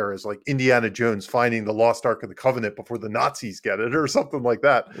dire as like Indiana Jones finding the lost Ark of the Covenant before the Nazis get it or something like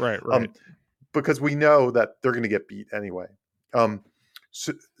that. Right. Because we know that they're going to get beat anyway.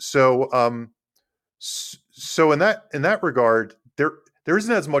 So in that regard, there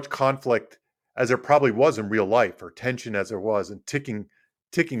isn't as much conflict as there probably was in real life, or tension as there was, and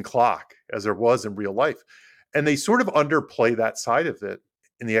ticking clock as there was in real life. And they sort of underplay that side of it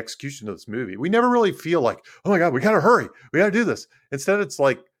in the execution of this movie. We never really feel like, oh my God, we got to hurry. We got to do this. Instead, it's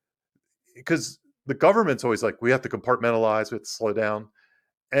like, because the government's always like, we have to compartmentalize, we have to slow down.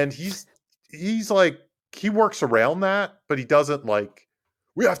 And he's like, he works around that, but he doesn't like,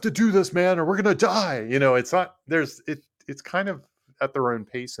 we have to do this, man, or we're going to die. It's not, it's kind of at their own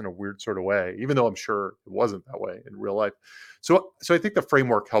pace in a weird sort of way, even though I'm sure it wasn't that way in real life. So I think the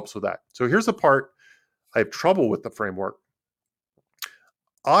framework helps with that. So here's the part I have trouble with the framework.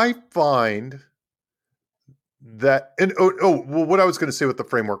 I find that, and well, what I was going to say with the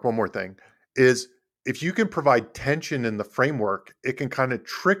framework, one more thing, is if you can provide tension in the framework, it can kind of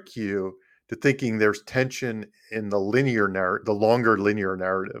trick you to thinking there's tension in the longer linear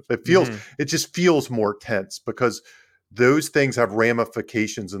narrative. It just feels more tense because those things have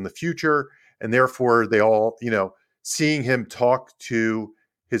ramifications in the future. And therefore they all, seeing him talk to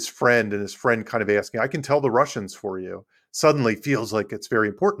his friend and his friend kind of asking, I can tell the Russians for you, suddenly feels like it's very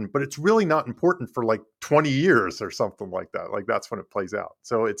important, but it's really not important for like 20 years or something like that. Like that's when it plays out.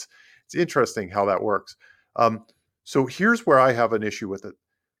 So it's interesting how that works. So here's where I have an issue with it.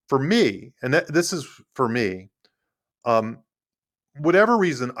 For me, and this is for me, whatever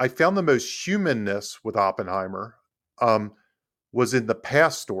reason, I found the most humanness with Oppenheimer was in the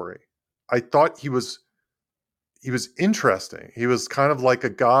past story. I thought he was interesting. He was kind of like a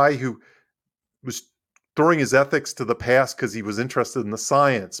guy who was throwing his ethics to the past because he was interested in the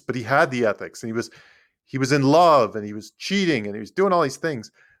science, but he had the ethics, and he was in love, and he was cheating, and he was doing all these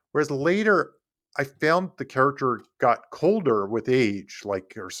things. Whereas later, I found the character got colder with age,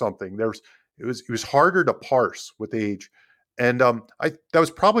 or something. It was harder to parse with age, and that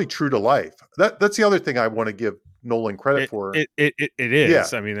was probably true to life. That's the other thing I want to give Nolan credit for. It is.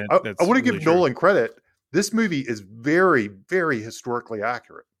 Yeah. I mean, I want to really give true. Nolan credit. This movie is very, very historically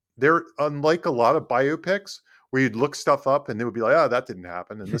accurate. They're unlike a lot of biopics where you'd look stuff up and they would be like, oh, that didn't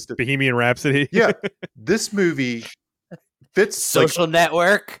happen. And this did. Bohemian Rhapsody. Yeah. This movie fits. Social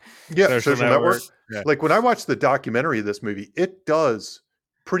Network. Yeah. Social Network. Yeah. Like when I watched the documentary of this movie, it does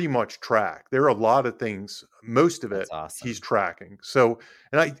pretty much track. There are a lot of things, most of it, awesome. He's tracking. So,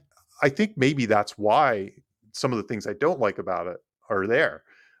 and I think maybe that's why some of the things I don't like about it are there.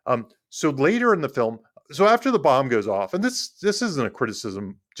 So later in the film, so after the bomb goes off, and this isn't a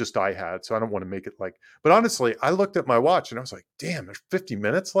criticism just I had, so I don't want to make it like, but honestly, I looked at my watch and I was like, damn, there's 50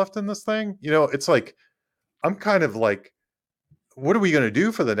 minutes left in this thing. It's like, I'm kind of like, what are we going to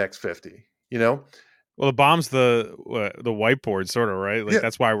do for the next 50? Well, the bomb's the whiteboard, sort of, right? Like, yeah.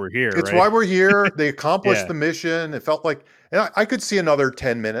 That's why we're here. It's right? Why we're here. They accomplished the mission. It felt like, and I could see another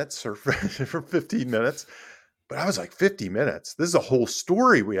 10 minutes or 15 minutes, but I was like, 50 minutes. This is a whole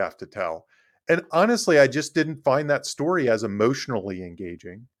story we have to tell. And honestly, I just didn't find that story as emotionally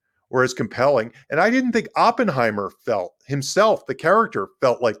engaging or as compelling. And I didn't think Oppenheimer the character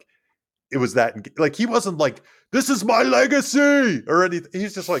felt like it was that, like, he wasn't like, this is my legacy or anything.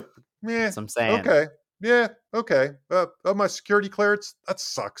 He's just like, that's what I'm saying. Okay. Yeah. Okay. My security clearance, that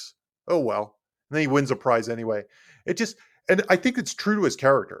sucks. Oh, well. And then he wins a prize anyway. And I think it's true to his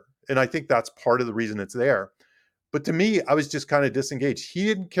character. And I think that's part of the reason it's there. But to me, I was just kind of disengaged. He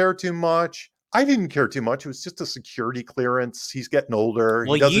didn't care too much. I didn't care too much. It was just a security clearance. He's getting older.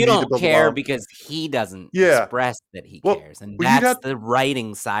 Well, you don't care because he doesn't express that he cares. And that's the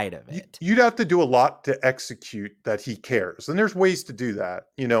writing side of it. You'd have to do a lot to execute that he cares. And there's ways to do that,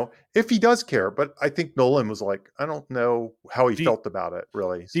 if he does care. But I think Nolan was like, I don't know how he felt about it,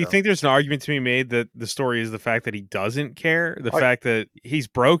 really. Do you think there's an argument to be made that the story is the fact that he doesn't care? The fact that he's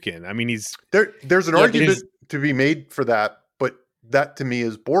broken? I mean, there's an argument to be made for that, but that to me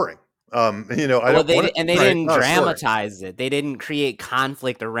is boring. They didn't dramatize it. They didn't create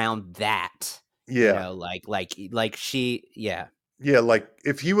conflict around that. Yeah. Like she, yeah. Yeah. Like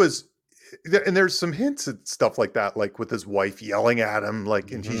if he was, and there's some hints at stuff like that, like with his wife yelling at him,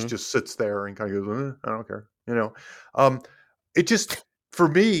 like, and he just sits there and kind of goes, I don't care. You know, it just for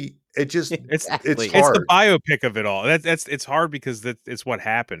me, it's Exactly. It's the hard. biopic of it all. That's it's hard because it's what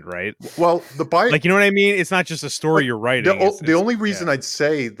happened, right? Well, Like, you know what I mean? It's not just a story like you're writing. the It's only yeah. reason I'd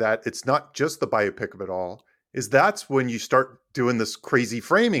say that it's not just the biopic of it all is that's when you start doing this crazy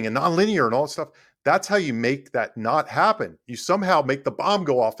framing and nonlinear and all that stuff. That's how you make that not happen. You somehow make the bomb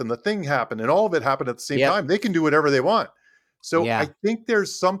go off and the thing happen and all of it happen at the same Yep. time. They can do whatever they want. So Yeah. I think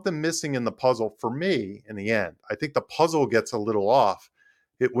there's something missing in the puzzle for me in the end. I think the puzzle gets a little off.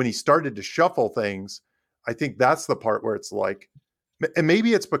 When he started to shuffle things, I think that's the part where it's like, and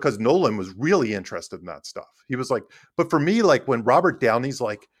maybe it's because Nolan was really interested in that stuff. He was like, but for me, like when Robert Downey's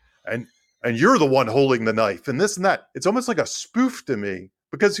like, and you're the one holding the knife and this and that, it's almost like a spoof to me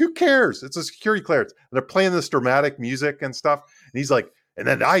because who cares? It's a security clearance. And they're playing this dramatic music and stuff. And he's like, and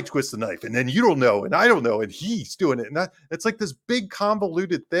then I twist the knife and then you don't know and I don't know. And he's doing it. And it's like this big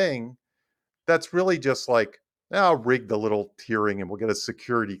convoluted thing that's really just like, I'll rig the little hearing and we'll get a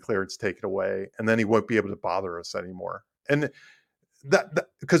security clearance taken away. And then he won't be able to bother us anymore. And that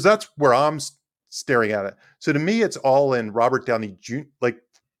because that's where I'm staring at it. So to me, it's all in Robert Downey Jr. Like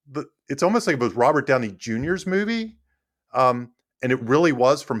it's almost like it was Robert Downey Jr.'s movie, and it really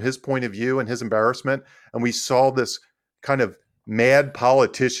was from his point of view and his embarrassment. And we saw this kind of mad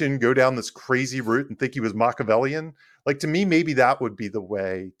politician go down this crazy route and think he was Machiavellian. Like to me, maybe that would be the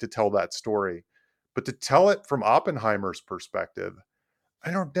way to tell that story, but to tell it from Oppenheimer's perspective,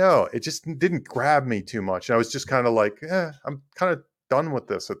 I don't know. It just didn't grab me too much. I was just kind of like, I'm kind of done with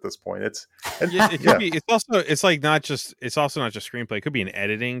this at this point. It's and Yeah, it could be. It's also it's like not just it's also not just screenplay. It could be an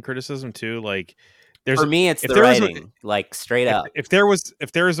editing criticism too. Like For me, it's the writing, like straight up. If there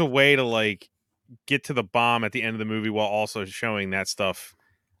was a way to like get to the bomb at the end of the movie while also showing that stuff,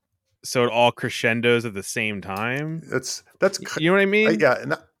 so it all crescendos at the same time. that's You know what I mean? yeah.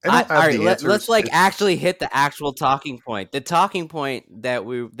 And I don't have the answers. Let's like actually hit the actual talking point. The talking point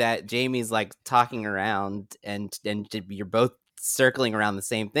that Jamie's like talking around and you're both circling around the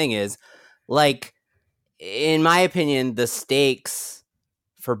same thing is like, in my opinion, the stakes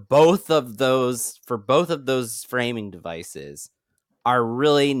for both of those framing devices are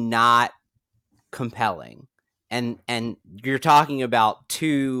really not compelling. And you're talking about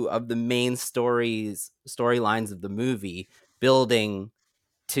two of the main storylines of the movie building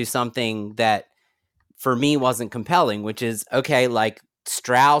to something that for me wasn't compelling, which is okay, like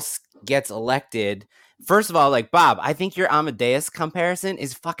Strauss gets elected. First of all, like Bob, I think your Amadeus comparison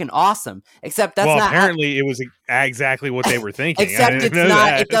is fucking awesome. Except that's not apparently it was exactly what they were thinking. Except it's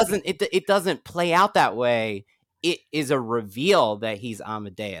not. It doesn't play out that way. It is a reveal that he's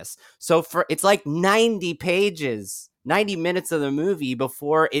Amadeus. So it's like 90 pages, 90 minutes of the movie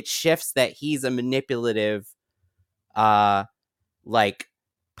before it shifts that he's a manipulative, like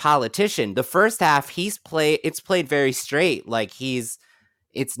politician. The first half it's played very straight. Like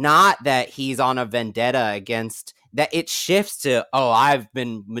it's not that he's on a vendetta against that. It shifts to, oh, I've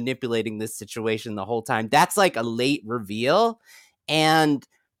been manipulating this situation the whole time. That's like a late reveal. And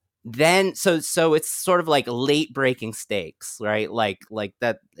then so it's sort of like late breaking stakes, right? Like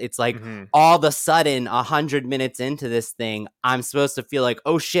that. It's like all of a sudden 100 minutes into this thing, I'm supposed to feel like,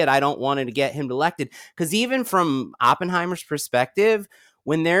 oh shit, I don't want to get him elected. Because even from Oppenheimer's perspective,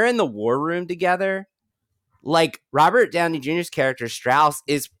 when they're in the war room together, like Robert Downey Jr.'s character Strauss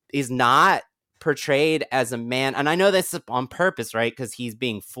is not portrayed as a man, and I know this on purpose, right? Because he's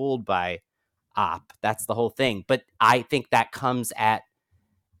being fooled by Op. That's the whole thing. But I think that comes at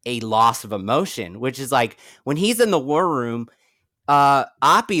a loss of emotion, which is like when he's in the war room,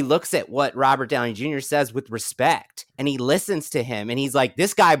 Oppie looks at what Robert Downey Jr. says with respect, and he listens to him, and he's like,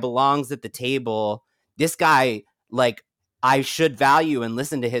 this guy belongs at the table. This guy, like, I should value and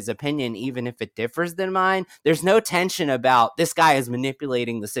listen to his opinion, even if it differs than mine. There's no tension about this guy is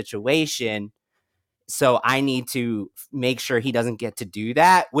manipulating the situation, so I need to make sure he doesn't get to do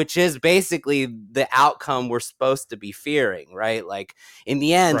that, which is basically the outcome we're supposed to be fearing, right? Like in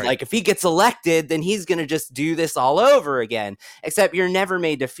the end, right. Like if he gets elected, then he's going to just do this all over again, except you're never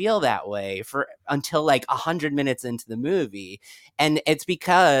made to feel that way until like 100 minutes into the movie. And it's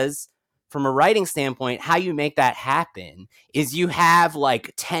because from a writing standpoint, how you make that happen is you have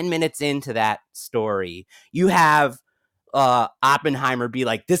like 10 minutes into that story, you have Oppenheimer be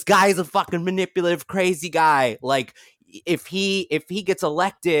like, this guy is a fucking manipulative, crazy guy. Like if he gets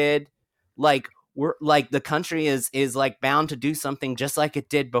elected, like we're like the country is like bound to do something just like it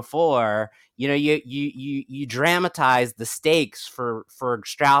did before. You know, you dramatize the stakes for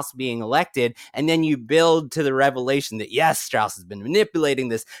Strauss being elected, and then you build to the revelation that yes, Strauss has been manipulating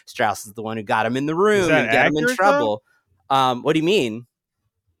this. Strauss is the one who got him in the room and got him in trouble. What do you mean?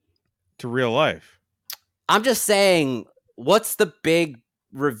 To real life? I'm just saying, what's the big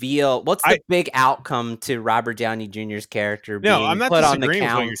reveal? What's the big outcome to Robert Downey Jr.'s character No, I'm being not put on the disagreeing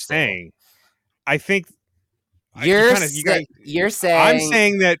with what you're council? saying. I think You're I'm saying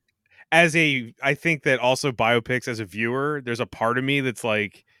saying that I think that also biopics as a viewer, there's a part of me that's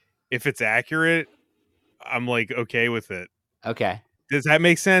like, if it's accurate, I'm like okay with it. okay. Does that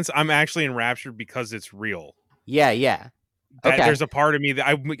make sense? I'm actually enraptured because it's real. Yeah. That Okay. there's a part of me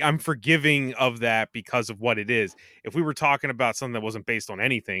that I'm forgiving of that because of what it is. If we were talking about something that wasn't based on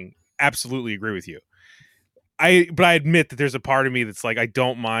anything, absolutely agree with you. But I admit that there's a part of me that's like, I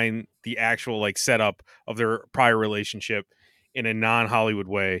don't mind the actual like setup of their prior relationship in a non-Hollywood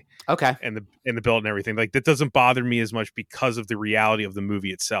way. Okay. And the build and everything. Like that doesn't bother me as much because of the reality of the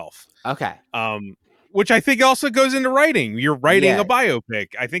movie itself. Okay. Which I think also goes into writing. You're writing Yeah. a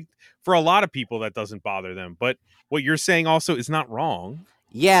biopic. I think for a lot of people that doesn't bother them. But what you're saying also is not wrong.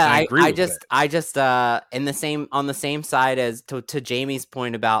 Yeah, I agree with it. I just in the same on the same side as to Jamie's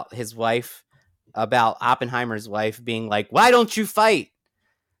point about his wife, about Oppenheimer's wife being like, "Why don't you fight?"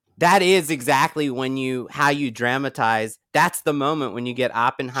 That is exactly how you dramatize. That's the moment when you get She's the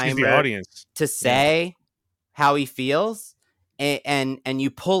Oppenheimer audience to say how he feels, and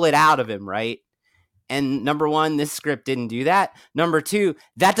you pull it out of him, right? And number one, this script didn't do that. Number two,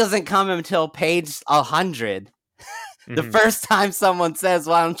 that doesn't come until page 100. The first time someone says,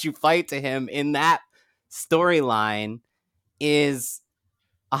 "Why don't you fight?" to him in that storyline is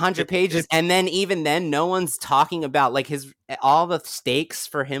 100 pages. And then even then, no one's talking about like all the stakes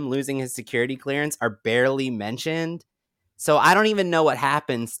for him losing his security clearance are barely mentioned. So I don't even know what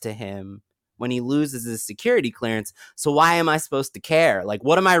happens to him when he loses his security clearance. So why am I supposed to care? Like,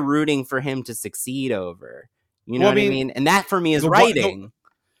 what am I rooting for him to succeed over? You know what I mean? And that for me is writing.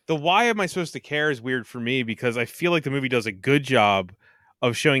 The why am I supposed to care is weird for me because I feel like the movie does a good job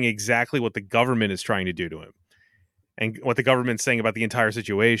of showing exactly what the government is trying to do to him and what the government's saying about the entire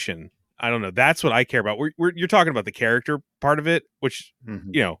situation. I don't know. That's what I care about. You're talking about the character part of it, which,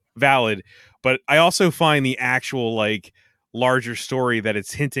 valid. But I also find the actual, like, larger story that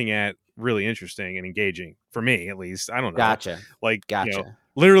it's hinting at really interesting and engaging for me, at least. I don't know. Gotcha. Like,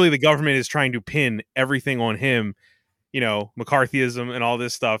 literally the government is trying to pin everything on him. McCarthyism and all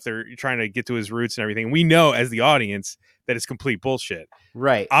this stuff. They're trying to get to his roots and everything. We know as the audience that it's complete bullshit.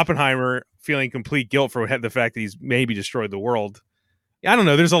 Right. Oppenheimer feeling complete guilt for the fact that he's maybe destroyed the world. I don't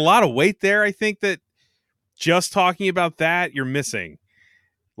know. There's a lot of weight there. I think that just talking about that, you're missing.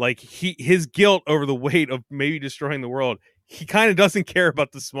 Like his guilt over the weight of maybe destroying the world. He kind of doesn't care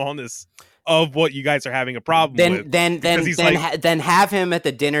about the smallness of what you guys are having a problem with. Then have him at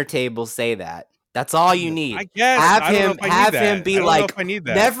the dinner table say that. That's all you need. I guess. Have him be like, I need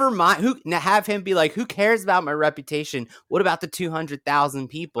that. Never mind. Have him be like, who cares about my reputation? What about the 200,000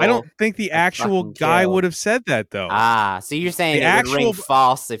 people? I don't think the actual guy would have said that though. So you're saying it would ring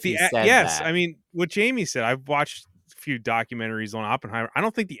false if he said that? Yes, I mean what Jamie said. I've watched a few documentaries on Oppenheimer. I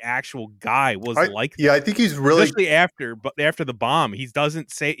don't think the actual guy was like that. Yeah, I think he's really, especially after the bomb. He doesn't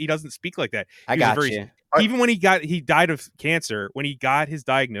speak like that. I got you. Even when he died of cancer, when he got his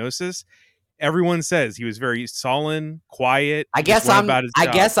diagnosis, everyone says he was very sullen, quiet. I guess I'm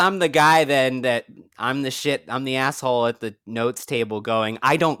the guy then that I'm the asshole at the notes table going,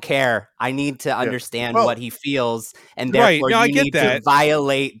 I don't care. I need to understand what he feels, and therefore you need to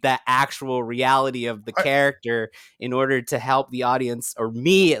violate the actual reality of the character in order to help the audience, or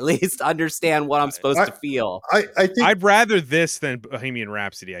me at least, understand what I'm supposed to feel. I think I'd rather this than Bohemian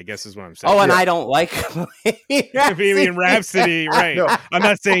Rhapsody, I guess is what I'm saying. Oh, and I don't like Bohemian Rhapsody, right? No. I'm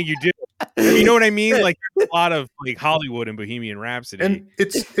not saying you do. You know what I mean? Like there's a lot of like Hollywood and Bohemian Rhapsody. And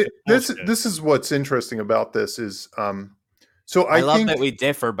this is what's interesting about this is so I love think that we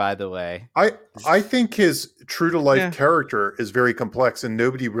differ, by the way. I think his true to life character is very complex and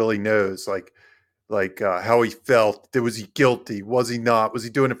nobody really knows like how he felt. Was he guilty? Was he not? Was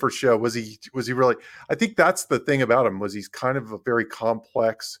he doing it for show? Was he really? I think that's the thing about him, was he's kind of a very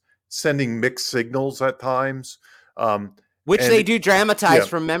complex, sending mixed signals at times. Which they do dramatize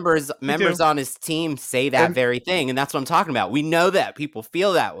from members on his team say that very thing, and that's what I'm talking about. We know that people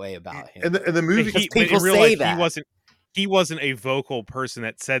feel that way about him. And the movie, people say that he wasn't a vocal person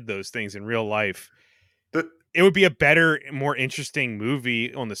that said those things in real life. It would be a better, more interesting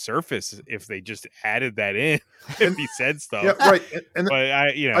movie on the surface if they just added that in. If he said stuff, yeah, right. And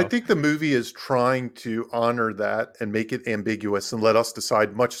I think the movie is trying to honor that and make it ambiguous and let us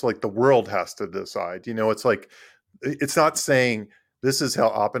decide, much like the world has to decide. It's like, it's not saying this is how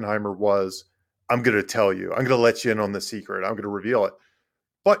Oppenheimer was. I'm going to tell you. I'm going to let you in on the secret. I'm going to reveal it.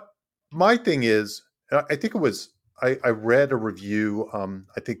 But my thing is, I think it was I read a review.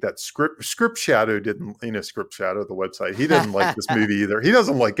 I think that Script Shadow didn't, Script Shadow, the website. He didn't like this movie either. He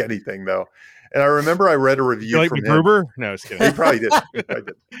doesn't like anything though. And I remember I read a review like from him. MacGruber? No, it's kidding. He probably didn't. He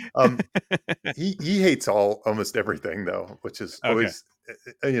probably didn't. He hates almost everything though, which is always,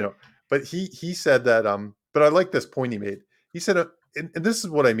 But he said that. But I like this point he made. He said, and this is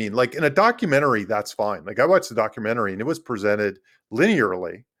what I mean. Like in a documentary, that's fine. Like I watched the documentary and it was presented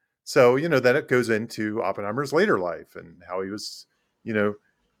linearly. So, then it goes into Oppenheimer's later life and how he was,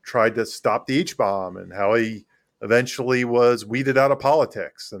 tried to stop the H bomb and how he eventually was weeded out of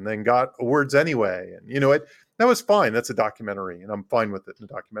politics and then got awards anyway. And, that was fine. That's a documentary and I'm fine with it in a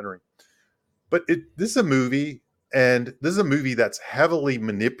documentary. But this is a movie, and this is a movie that's heavily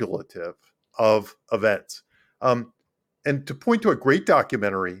manipulative of events. And to point to a great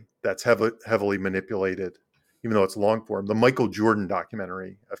documentary that's heavily manipulated, even though it's long form, the Michael Jordan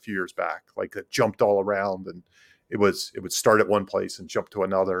documentary a few years back, like it jumped all around and it would start at one place and jump to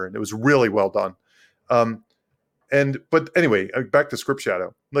another. And it was really well done. But anyway, back to Script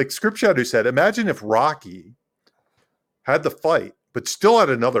Shadow. Like Script Shadow said, imagine if Rocky had the fight, but still had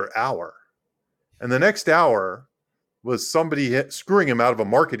another hour. And the next hour was somebody screwing him out of a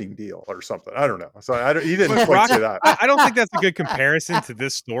marketing deal or something. I don't know. So he didn't quite say that. I don't think that's a good comparison to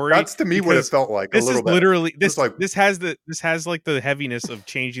this story. That's to me what it felt like. This a little is bit. Literally this. Like, this has like the heaviness of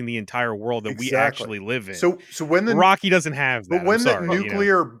changing the entire world that we actually live in. So when Rocky doesn't have that. But when the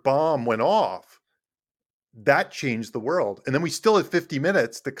nuclear bomb went off, that changed the world. And then we still had 50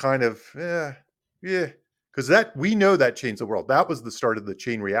 minutes to kind of because that we know that changed the world. That was the start of the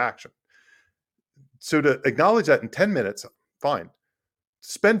chain reaction. So to acknowledge that in 10 minutes, fine.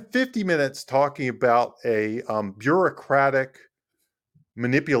 Spend 50 minutes talking about a bureaucratic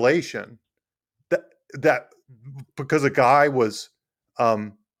manipulation that because a guy was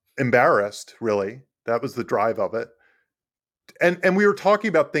embarrassed, really. That was the drive of it. And we were talking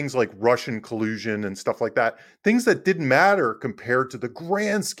about things like Russian collusion and stuff like that, things that didn't matter compared to the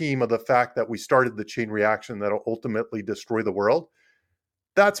grand scheme of the fact that we started the chain reaction that'll ultimately destroy the world.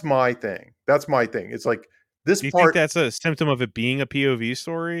 That's my thing. It's like this Do you part. think that's a symptom of it being a POV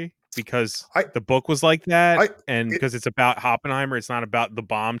story? Because the book was like that, because it's about Oppenheimer. It's not about the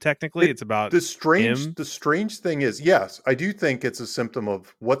bomb. Technically, it's about the strange. Him. The strange thing is, yes, I do think it's a symptom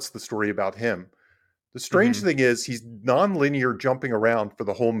of what's the story about him. The strange thing is he's non-linear jumping around for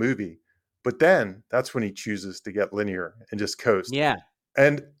the whole movie, but then that's when he chooses to get linear and just coast. Yeah,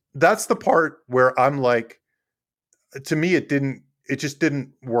 and that's the part where I'm like, to me, it just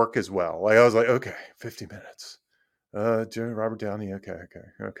didn't work as well. Like I was like, okay, 50 minutes. Robert Downey. Okay.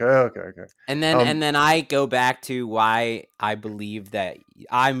 And then I go back to why I believe that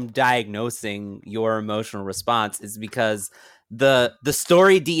I'm diagnosing your emotional response is because the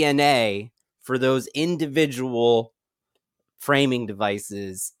story DNA for those individual framing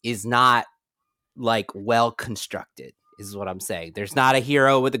devices is not like well constructed. Is what I'm saying. There's not a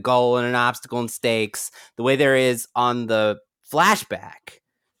hero with a goal and an obstacle and stakes the way there is on the flashback,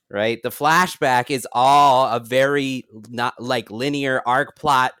 right? The flashback is all a very not like linear arc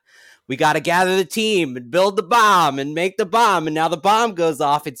plot. We got to gather the team and build the bomb and make the bomb. And now the bomb goes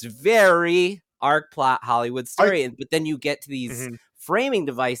off. It's very arc plot Hollywood story. But then you get to these framing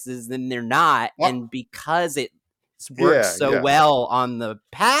devices, then they're not. And because it works well on the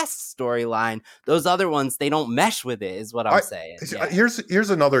past storyline, those other ones, they don't mesh with it, is what I'm saying. Yeah. Here's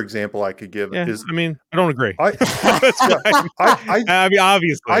another example I could give. I don't agree. I mean,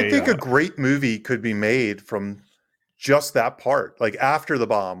 obviously, I think a great movie could be made from just that part. Like after the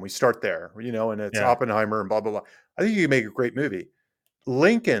bomb, we start there, and it's Oppenheimer and blah, blah, blah. I think you can make a great movie.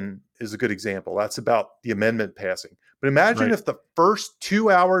 Lincoln is a good example. That's about the amendment passing. But imagine if the first 2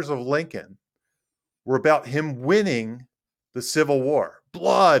 hours of Lincoln were about him winning the Civil War,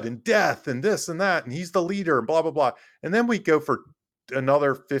 blood and death and this and that, and he's the leader and blah, blah, blah. And then we go for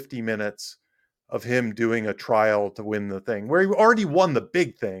another 50 minutes of him doing a trial to win the thing, where he already won the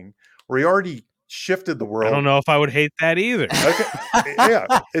big thing, where he already shifted the world. I don't know if I would hate that either. Okay. Yeah,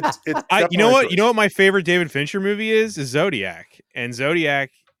 it's you know what? You know what my favorite David Fincher movie is Zodiac. And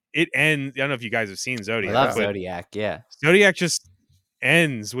Zodiac, it ends. I don't know if you guys have seen Zodiac. I love Zodiac. Yeah, Zodiac just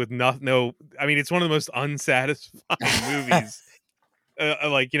ends with no. I mean, it's one of the most unsatisfying movies.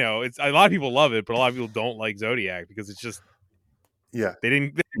 It's a lot of people love it, but a lot of people don't like Zodiac because it's just they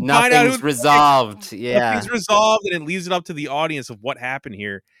didn't nothing's resolved. Nothing's resolved, and it leaves it up to the audience of what happened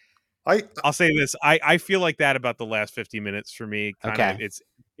here. I'll say this: I feel like that about the last 50 minutes for me.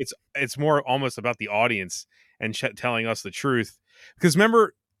 It's more almost about the audience and telling us the truth. Because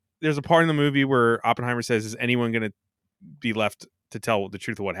remember, there's a part in the movie where Oppenheimer says, "Is anyone going to be left to tell the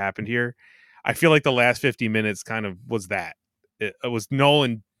truth of what happened here?" I feel like the last 50 minutes kind of was that. It was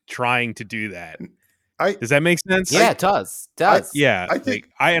Nolan trying to do that. I Does that make sense? Yeah, it does. I Yeah, I think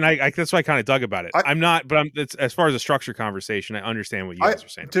I that's why I kind of dug about it. I I'm not, but it's as far as a structure conversation, I understand what you I guys are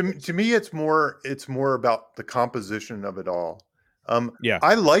saying. to me it's more about the composition of it all. Yeah,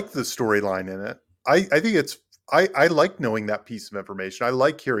 I like the storyline in it. I think it's I like knowing that piece of information. I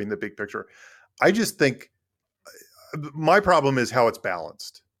like hearing the big picture. I just think my problem is how it's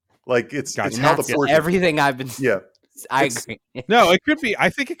balanced. Like it's gotcha. And how the that's portion. everything I've been. Yeah, I it's agree. No, it could be. I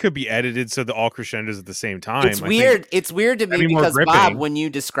think it could be edited so the all crescendos at the same time. It's I think weird. It's weird to that'd me be more because Bob, gripping. when you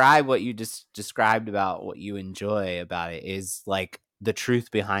describe what you just described about what you enjoy about it, is like the truth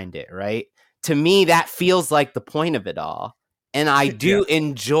behind it, right? To me, that feels like the point of it all, and I do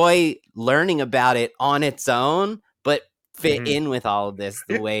enjoy learning about it on its own, but fit in with all of this.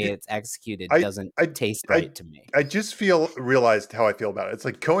 The way it's executed I doesn't I taste I right to me. I just realized how I feel about it. It's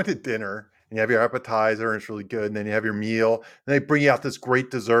like going to dinner and you have your appetizer and it's really good, and then you have your meal, and they bring you out this great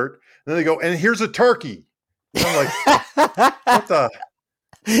dessert, and then they go, and here's a turkey. And I'm like, what the?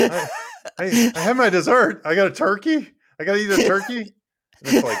 I had my dessert. I got a turkey. I got to eat a turkey.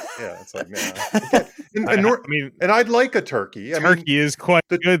 And it's like, yeah, it's like, nah. Okay. I mean, And I'd like a turkey. I mean, turkey is quite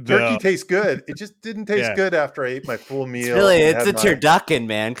the good turkey though. tastes good. It just didn't taste Yeah. good after I ate my full It's meal. really and it's had a my- turducken,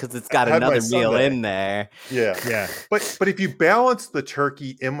 man, because it's got had my another meal Sunday. in there. Yeah. Yeah. But if you balance the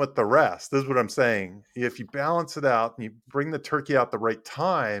turkey in with the rest, this is what I'm saying. If you balance it out and you bring the turkey out the right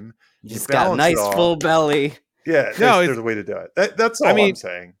time, You you just got a balance it nice all. full belly. Yeah, No, there's a way to do it. That's all I mean, I'm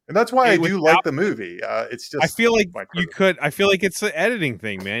saying, and that's why I do without, like the movie. It's just I feel like my you criticism. could. I feel like it's an editing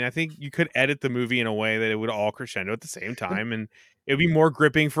thing, man. I think you could edit the movie in a way that it would all crescendo at the same time, and it would be more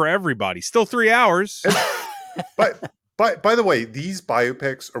gripping for everybody. Still 3 hours. But by the way, these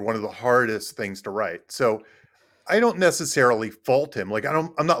biopics are one of the hardest things to write. So I don't necessarily fault him. Like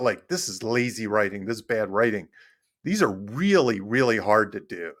I'm not like this is lazy writing, this is bad writing. These are really, really hard to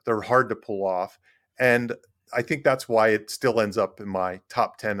do. They're hard to pull off. And I think that's why it still ends up in my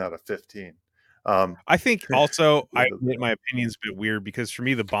top 10 out of 15. I think also, I end of the admit my opinion's a bit weird because for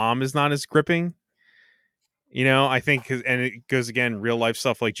me, The Bomb is not as gripping. You know, I think, and it goes again, real life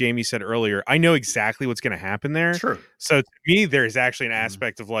stuff like Jamie said earlier. I know exactly what's going to happen there. Sure. So to me, there's actually an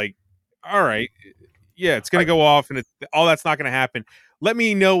aspect of like, all right, yeah, it's going I- to go off and all that's not going to happen. Let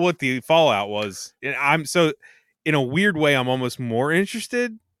me know what the fallout was. And I'm so, in a weird way, I'm almost more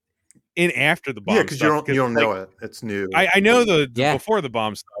interested in after the Yeah, bomb because stuff you don't like, know it. It's new. I know the Yeah. before the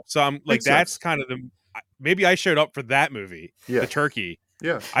bomb stuff. So I'm like, Makes that's sense. kind of maybe I showed up for that movie, Yeah. the turkey.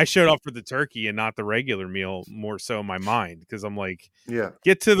 Yeah. I showed up for the turkey and not the regular meal, more so in my mind, because I'm like, Yeah.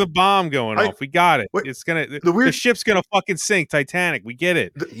 get to the bomb going off. We got it. Wait, It's gonna the weird- the ship's gonna fucking sink. Titanic. We get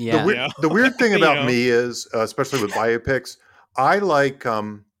it. Yeah. You know? The weird thing You about know? me is, especially with biopics, I like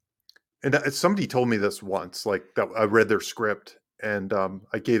and somebody told me this once, like that I read their script and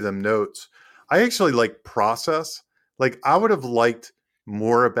I gave them notes. I actually like process. Like I would have liked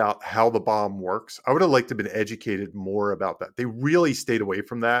more about how the bomb works. I would have liked to have been educated more about that. They really stayed away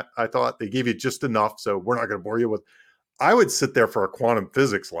from that. I thought they gave you just enough, so we're not going to bore you with. I would sit there for a quantum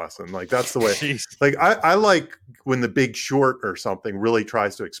physics lesson. Like that's the way. Jeez. Like I like when The Big Short or something really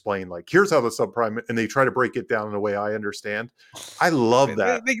tries to explain, like, here's how the subprime, and they try to break it down in a way I understand. I love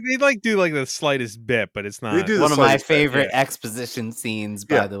that. They like do like the slightest bit, but it's not. They do the One of my slightest bit. favorite Yeah. exposition scenes,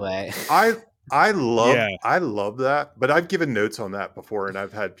 by Yeah. the way. I love Yeah. I love that, but I've given notes on that before, and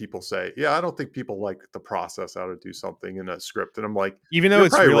I've had people say, "Yeah, I don't think people like the process how to do something in a script," and I'm like, Even though "You're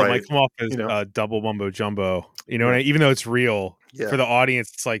it's probably real, it right." might come off as You know? double mumbo jumbo. You know Yeah. what I mean? Even though it's real Yeah. for the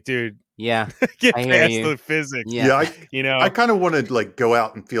audience, it's like, dude, Yeah. get I hear past you. the physics. Yeah. You know, I kind of want to like go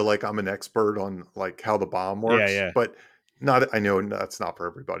out and feel like I'm an expert on like how the bomb works, yeah. but not. I know that's not for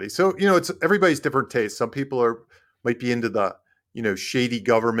everybody. So it's everybody's different taste. Some people might be into the shady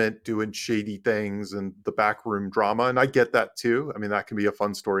government doing shady things and the backroom drama, and I get that too. I mean, that can be a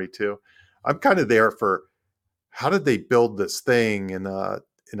fun story too. I'm kind of there for how did they build this thing in a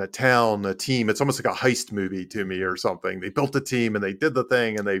town, a team. It's almost like a heist movie to me or something. They built a team and they did the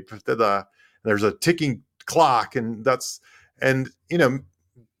thing and they did there's a ticking clock and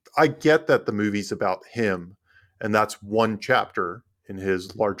I get that the movie's about him and that's one chapter in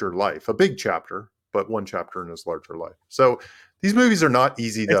his larger life, a big chapter, but one chapter in his larger life. So these movies are not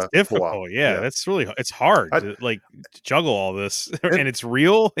easy it's to pull off. difficult. Yeah, that's it's hard to juggle all this, and it's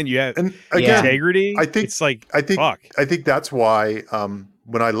real, and you have and again, integrity. I think it's like I think fuck. I think that's why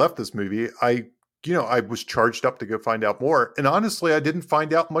when I left this movie, I was charged up to go find out more, and honestly, I didn't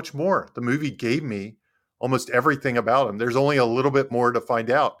find out much more. The movie gave me almost everything about him. There's only a little bit more to find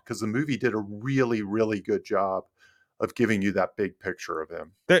out because the movie did a really, really good job of giving you that big picture of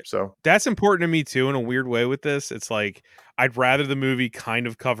him. That's important to me too, in a weird way with this. It's like, I'd rather the movie kind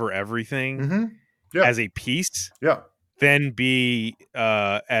of cover everything as a piece than be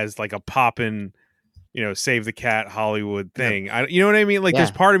as like a poppin', save the cat Hollywood thing. You know what I mean? Like,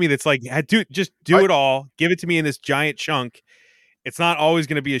 there's part of me that's like, just do it all. Give it to me in this giant chunk. It's not always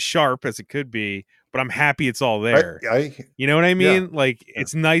going to be as sharp as it could be, but I'm happy it's all there. You know what I mean? Like,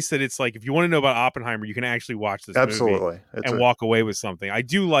 it's nice that it's like, if you want to know about Oppenheimer, you can actually watch this movie and walk away with something. I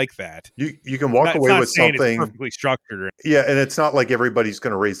do like that. You can walk away with something. It's perfectly structured. Yeah, and it's not like everybody's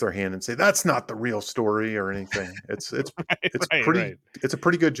going to raise their hand and say that's not the real story or anything. It's a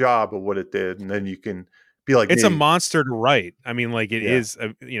pretty good job of what it did, and then you can be like, it's a monster to write. I mean, like, it is.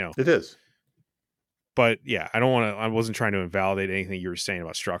 It is. But yeah, I wasn't trying to invalidate anything you were saying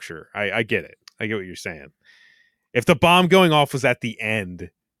about structure. I get it. I get what you're saying. If the bomb going off was at the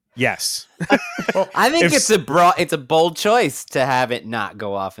end, yes. I think it's a bold choice to have it not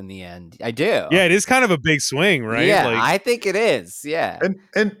go off in the end. I do. Yeah, it is kind of a big swing, right? Yeah, I think it is. Yeah.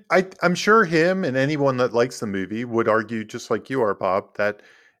 And I'm sure him and anyone that likes the movie would argue, just like you are, Bob, that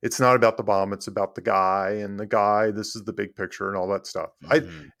it's not about the bomb, it's about the guy, and the guy, this is the big picture and all that stuff.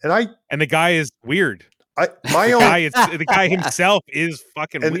 And the guy is weird. The guy himself is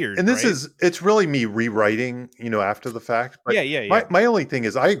fucking weird. And it's really me rewriting, after the fact. But yeah. My only thing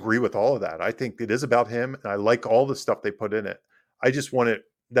is I agree with all of that. I think it is about him, and I like all the stuff they put in it. I just wanted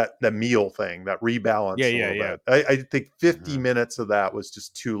that meal thing, that rebalance a little bit. I think 50 minutes of that was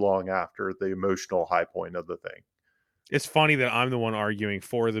just too long after the emotional high point of the thing. It's funny that I'm the one arguing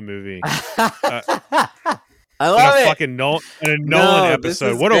for the movie. I love it. Fucking Nolan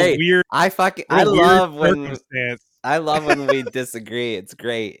episode. What great. A weird. I love when we disagree. It's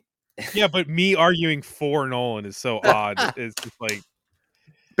great. Yeah, but me arguing for Nolan is so odd. It's just like,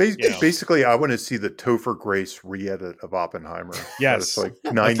 basically, I want to see the Topher Grace re-edit of Oppenheimer. Yes, it's like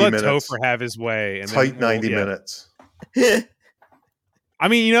 90 minutes. Let Topher have his way. And tight 90 minutes. I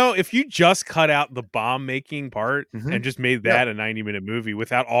mean, if you just cut out the bomb making part and just made that a 90-minute movie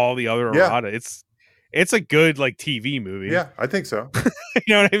without all the other errata, it's a good like TV movie. Yeah, I think so.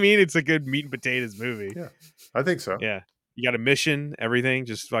 You know what I mean? It's a good meat and potatoes movie. Yeah, I think so. Yeah. You got a mission, everything,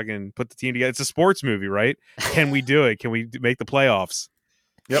 just fucking put the team together. It's a sports movie, right? Can we do it? Can we make the playoffs?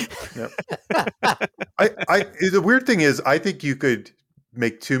 Yep. The weird thing is, I think you could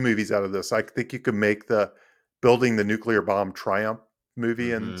make two movies out of this. I think you could make the building the nuclear bomb triumph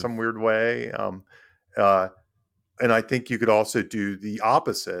movie in some weird way. And I think you could also do the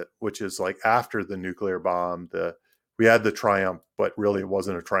opposite, which is like after the nuclear bomb, we had the triumph, but really it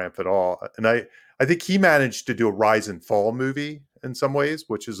wasn't a triumph at all. And I think he managed to do a rise and fall movie in some ways,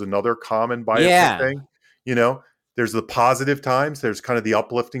 which is another common biopic thing. There's the positive times, there's kind of the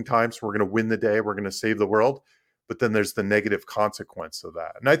uplifting times. We're going to win the day, we're going to save the world. But then there's the negative consequence of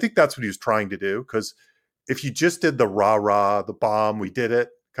that. And I think that's what he was trying to do, because if you just did the rah-rah, the bomb, we did it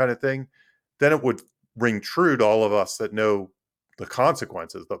kind of thing, then it would ring true to all of us that know the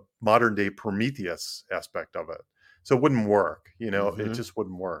consequences, the modern day Prometheus aspect of it. So it wouldn't work, it just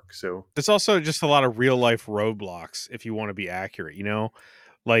wouldn't work. So there's also just a lot of real life roadblocks if you want to be accurate,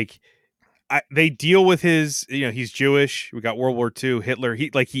 like they deal with his, he's Jewish. We got World War II, Hitler.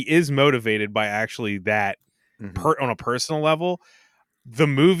 He is motivated by actually that on a personal level. The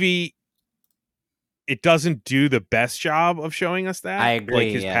movie, it doesn't do the best job of showing us that. I agree. Like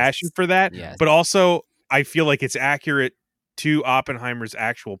his passion for that. Yes. But also, I feel like it's accurate to Oppenheimer's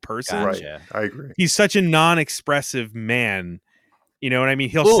actual person. Gotcha. Right. I agree. He's such a non-expressive man. You know what I mean?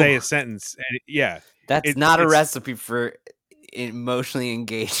 He'll say a sentence. And that's not a recipe for emotionally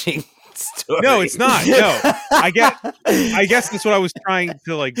engaging story. No, it's not. No. I guess that's what I was trying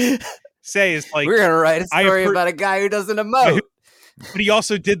to say is like, we're going to write a story about a guy who doesn't emote. But he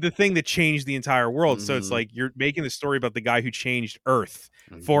also did the thing that changed the entire world. So it's like you're making the story about the guy who changed Earth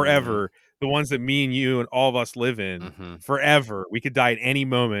forever, the ones that me and you and all of us live in forever. We could die at any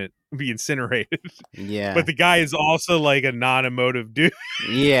moment, be incinerated. Yeah. But the guy is also like a non-emotive dude.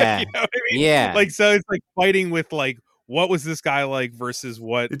 Yeah. You know what I mean? Yeah. Like, so it's like fighting with like, what was this guy like versus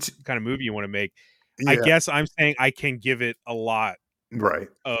what kind of movie you want to make. Yeah. I guess I'm saying I can give it a lot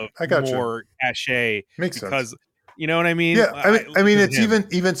of more cachet. Makes because sense. You know what I mean? Yeah, I mean, it's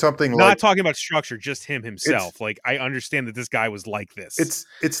even something not like talking about structure, just him himself. Like, I understand that this guy was like this.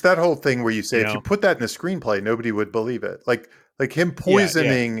 It's that whole thing where you say if you put that in a screenplay, nobody would believe it. Like him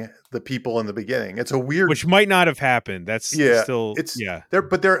poisoning the people in the beginning. It's a weird, which might not have happened. That's still there,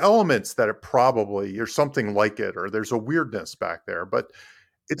 but there are elements that it probably or something like it, or there's a weirdness back there. But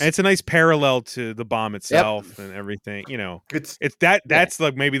And it's a nice parallel to the bomb itself and everything. It's that's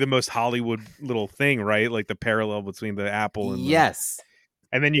like maybe the most Hollywood little thing, right? Like the parallel between the apple and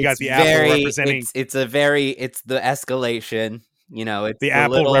and then you got the apple representing it's the escalation. It's the the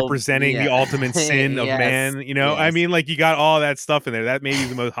apple little, representing the ultimate sin of man. I mean, like you got all that stuff in there. That may be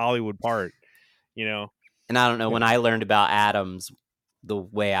the most Hollywood part. And I don't know, when I learned about atoms, the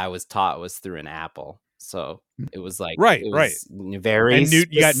way I was taught was through an apple. So it was like, right. Very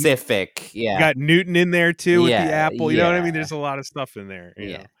specific. You got Newton in there too with the apple. You know what I mean? Yeah. There's a lot of stuff in there.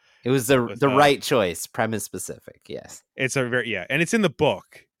 You know? It was the right choice, premise specific. Yes. It's a and it's in the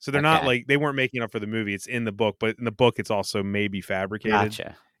book. So they're not like, they weren't making it up for the movie. It's in the book, but in the book, it's also maybe fabricated.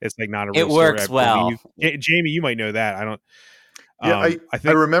 Gotcha. It's like not a real It works story, well. Jamie, you might know that. I don't. Yeah, I think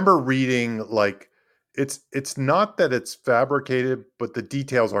I remember reading like it's not that it's fabricated, but the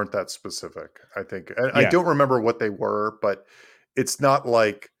details aren't that specific. I think I don't remember what they were, but it's not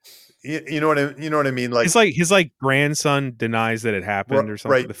like you know what I mean. Like his grandson denies that it happened or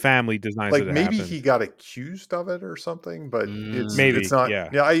something. Right. The family denies that it maybe happened. he got accused of it or something, but it's not.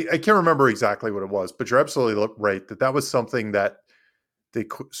 Yeah, I can't remember exactly what it was, but you're absolutely right that was something that they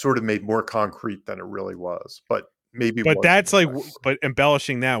sort of made more concrete than it really was, but. Maybe, but that's like, but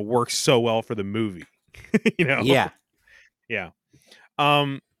embellishing that works so well for the movie, Yeah.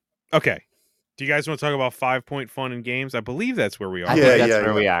 Okay. Do you guys want to talk about 5-point fun in games? I believe that's where we are. I think that's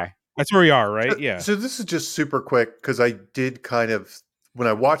where we are. That's where we are, right? So this is just super quick because I did kind of, when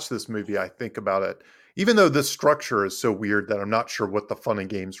I watch this movie, I think about it. Even though this structure is so weird that I'm not sure what the fun and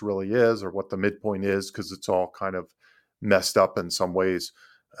games really is or what the midpoint is, because it's all kind of messed up in some ways,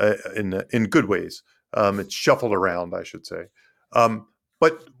 in good ways. It's shuffled around, I should say.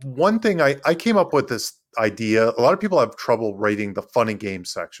 But one thing I came up with this idea. A lot of people have trouble rating the fun and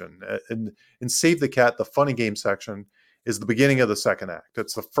games section. And in Save the Cat, the fun and games section is the beginning of the second act.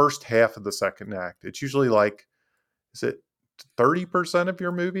 It's the first half of the second act. It's usually like, is it 30% of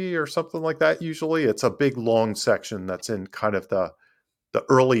your movie or something like that? Usually it's a big long section that's in kind of the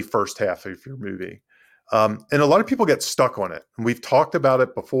early first half of your movie. And a lot of people get stuck on it. And we've talked about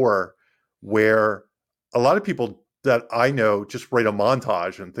it before where a lot of people that I know just write a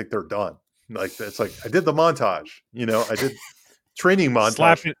montage and think they're done. Like, it's like, I did the montage, I did training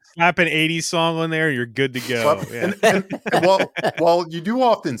montage. Slap an 80s song on there, you're good to go. And while you do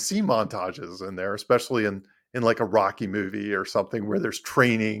often see montages in there, especially in like a Rocky movie or something where there's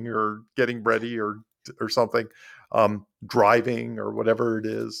training or getting ready or something, driving or whatever it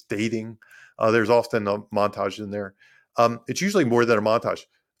is, dating, there's often a montage in there. It's usually more than a montage.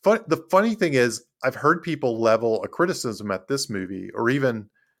 The funny thing is, I've heard people level a criticism at this movie, or even,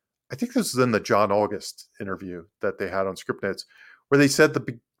 I think this was in the John August interview that they had on Script Notes, where they said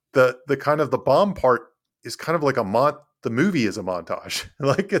the kind of the bomb part is kind of like the movie is a montage.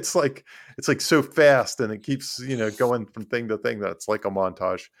 Like it's like so fast and it keeps, going from thing to thing that it's like a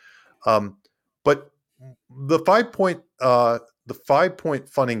montage. But the 5-point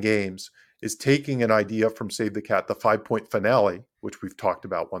fun and games is taking an idea from Save the Cat, the 5-point finale, which we've talked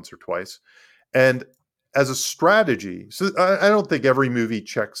about once or twice, and as a strategy. So I don't think every movie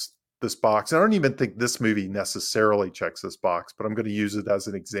checks this box. I don't even think this movie necessarily checks this box, but I'm going to use it as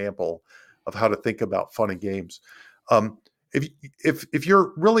an example of how to think about fun and games. If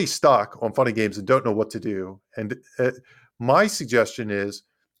you're really stuck on fun and games and don't know what to do, and my suggestion is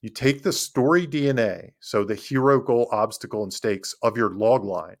you take the story DNA, so the hero, goal, obstacle, and stakes of your log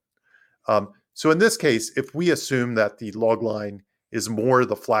line. So in this case, if we assume that the log line is more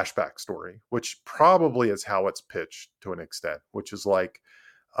the flashback story, which probably is how it's pitched to an extent, which is like,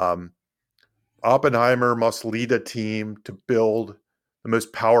 Oppenheimer must lead a team to build the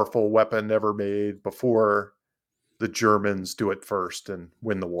most powerful weapon ever made before the Germans do it first and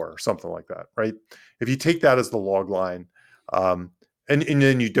win the war, or something like that, right? If you take that as the log line, and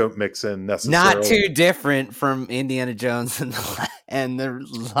then you don't mix in necessarily. Not too different from Indiana Jones and the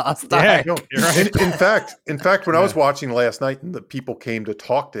Lost Ark. No, right. In fact, when I was watching last night and the people came to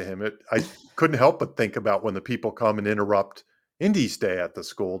talk to him, I couldn't help but think about when the people come and interrupt Indy's day at the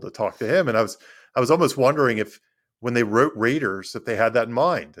school to talk to him, and I was almost wondering if when they wrote Raiders, if they had that in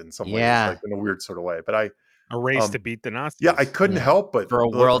mind in some way, like in a weird sort of way. But a race to beat the Nazis. Yeah, I couldn't help but for a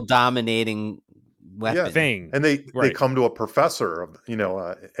world dominating weapon thing. And they come to a professor,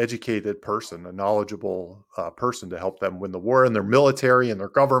 educated person, a knowledgeable person to help them win the war, and their military and their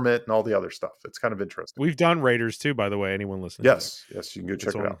government and all the other stuff. It's kind of interesting. We've done Raiders too, by the way. Anyone listening? Yes, you can go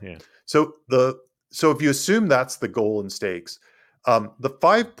check it out. Yeah. So if you assume that's the goal and stakes, the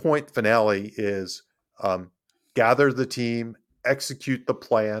 5-point finale is gather the team, execute the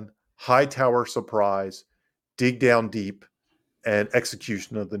plan, high tower surprise, dig down deep, and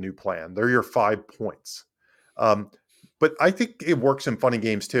execution of the new plan. They're your 5 points. But I think it works in Fun and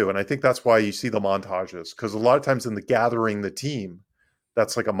Games too. And I think that's why you see the montages, because a lot of times in the gathering the team,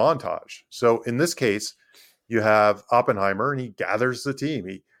 that's like a montage. So in this case, you have Oppenheimer and he gathers the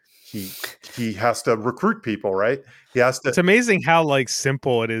team. He has to recruit people, right? He has to. It's amazing how like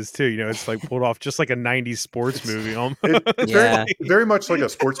simple it is too. You know, it's like pulled off just like a 90s sports movie almost. It's very much like a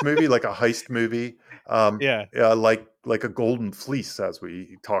sports movie, like a heist movie. Yeah. Like a Golden Fleece, as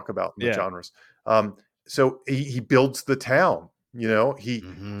we talk about in the Yeah. genres. So he builds the town. You know,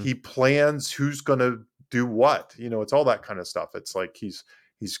 he plans who's going to do what. You know, it's all that kind of stuff. It's like he's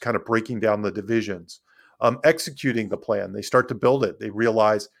kind of breaking down the divisions, executing the plan. They start to build it. They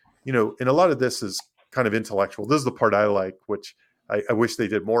realize, you know, and a lot of this is kind of intellectual. This is the part I like, which I wish they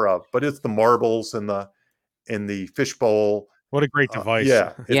did more of. But it's the marbles and the fishbowl. What a great device.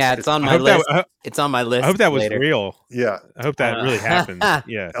 Yeah. It's on my list. It's on my list. I hope that was later. real. Yeah. I hope that really happened.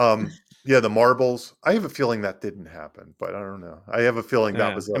 Yeah. Yeah, the marbles. I have a feeling that didn't happen, but I don't know. I have a feeling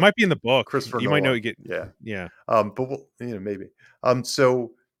that was it might be in the book. Christopher you Nolan. might know you get yeah. But we'll, you know, maybe.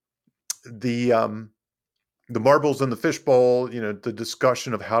 So the marbles in the fishbowl, you know, the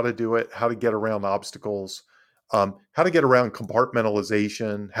discussion of how to do it, how to get around obstacles, how to get around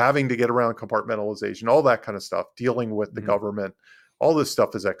compartmentalization, having to get around compartmentalization, all that kind of stuff, dealing with the government, all this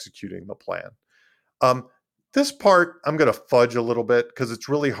stuff is executing the plan. This part I'm going to fudge a little bit because it's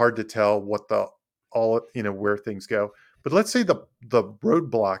really hard to tell what where things go. But let's say the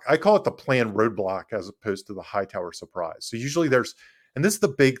roadblock, I call it the plan roadblock as opposed to the Hightower surprise. So usually and this is the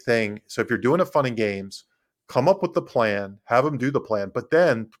big thing. So if you're doing a Fun and Games, come up with the plan, have them do the plan, but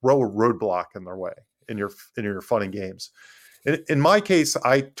then throw a roadblock in their way in your Fun and Games. In my case,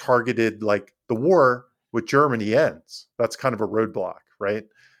 I targeted like the war with Germany ends. That's kind of a roadblock, right?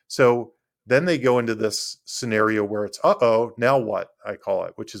 So then they go into this scenario where it's, now what, I call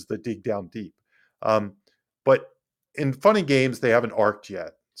it, which is the dig down deep. But in Fun and Games, they haven't arced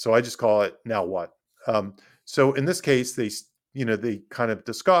yet. So I just call it, now what? So in this case, they kind of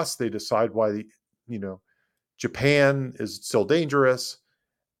discuss, they decide why Japan is still dangerous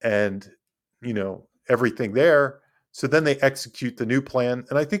and, everything there. So then they execute the new plan.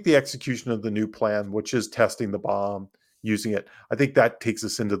 And I think the execution of the new plan, which is testing the bomb, using it, I think that takes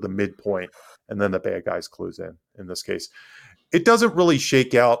us into the midpoint, and then the bad guys close in this case. It doesn't really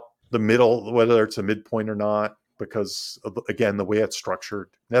shake out the middle, whether it's a midpoint or not, because again, the way it's structured,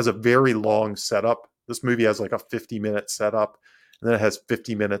 it has a very long setup. This movie has like a 50-minute setup, and then it has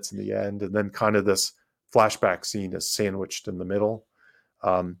 50 minutes in the end, and then kind of this flashback scene is sandwiched in the middle.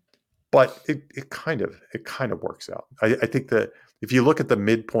 But it kind of works out. I think that if you look at the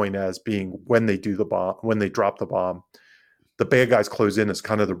midpoint as being when they do the bomb, when they drop the bomb, the bad guys close in as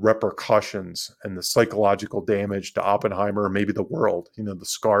kind of the repercussions and the psychological damage to Oppenheimer, maybe the world, the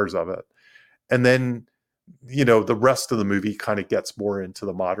scars of it. And then, the rest of the movie kind of gets more into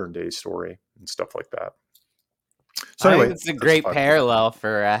the modern day story and stuff like that. So anyway, it's a great parallel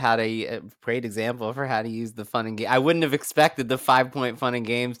for great example for how to use the Fun and Game. I wouldn't have expected the 5-point Fun and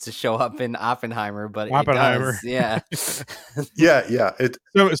Games to show up in Oppenheimer, but it does. Yeah. yeah. It's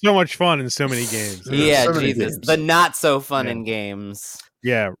so much fun in so many games. Yeah, so Jesus. The not so fun in games.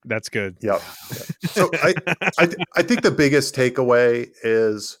 Yeah, that's good. Yeah. So I think the biggest takeaway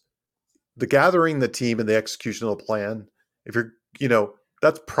is the gathering the team and the execution of the plan. If you're,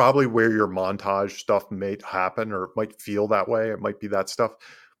 that's probably where your montage stuff may happen, or it might feel that way. It might be that stuff,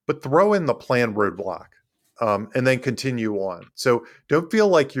 but throw in the plan roadblock and then continue on. So don't feel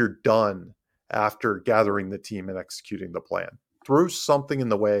like you're done after gathering the team and executing the plan. Throw something in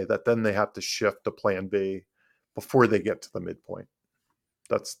the way that then they have to shift to plan B before they get to the midpoint.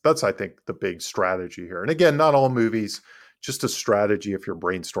 That's I think the big strategy here. And again, not all movies, just a strategy if you're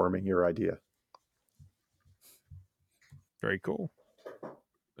brainstorming your idea. Very cool.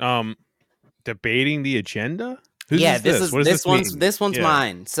 Debating the agenda. This one's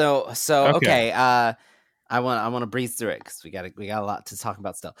mine. So okay. I want to breeze through it because we got a lot to talk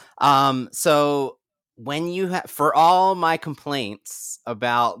about still. So when you for all my complaints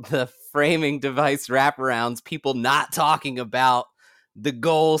about the framing device wraparounds, people not talking about the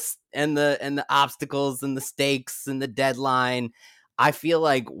goals and the obstacles and the stakes and the deadline, I feel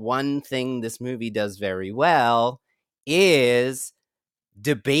like one thing this movie does very well is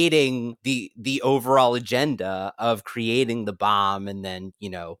debating the overall agenda of creating the bomb and then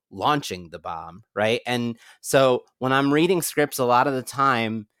launching the bomb, right? And so when I'm reading scripts a lot of the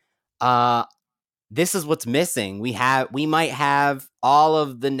time, this is what's missing. We might have all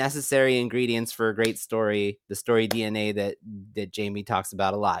of the necessary ingredients for a great story, the story DNA that Jamie talks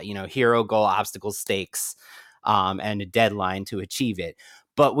about a lot, hero, goal, obstacle, stakes. and a deadline to achieve it.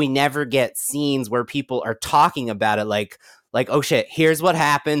 But we never get scenes where people are talking about it like, oh shit, here's what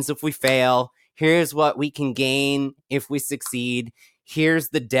happens if we fail. Here's what we can gain if we succeed. Here's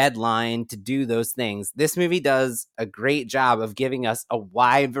the deadline to do those things. This movie does a great job of giving us a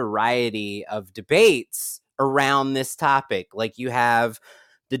wide variety of debates around this topic. Like you have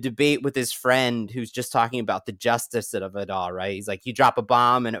the debate with his friend who's just talking about the justice of it all, right? He's like, you drop a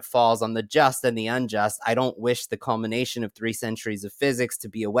bomb and it falls on the just and the unjust. I don't wish the culmination of 3 centuries of physics to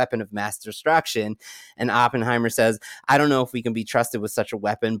be a weapon of mass destruction. And Oppenheimer says, I don't know if we can be trusted with such a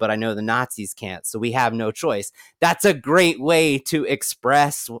weapon, but I know the Nazis can't, so we have no choice. That's a great way to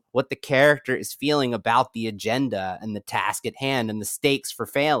express what the character is feeling about the agenda and the task at hand and the stakes for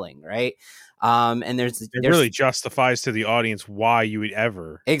failing, right? And there's really justifies to the audience why you would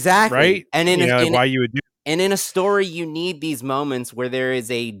ever exactly right, and why you would do. And in a story, you need these moments where there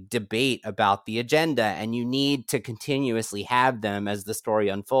is a debate about the agenda, and you need to continuously have them as the story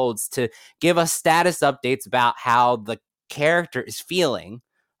unfolds to give us status updates about how the character is feeling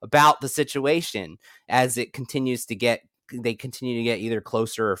about the situation as it continues to get. They continue to get either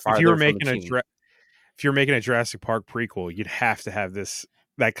closer or farther. If you were making a Jurassic Park prequel, you'd have to have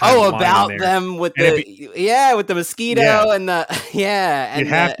that kind of line about in there. Them with with the mosquito and the and you'd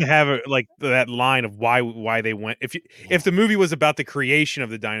have to have that line of why they went. If the movie was about the creation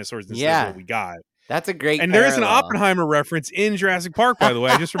of the dinosaurs instead of what we got, that's a great. And parallel. there is an Oppenheimer reference in Jurassic Park, by the way.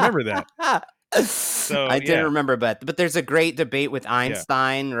 I just remember that. So I didn't remember, but there's a great debate with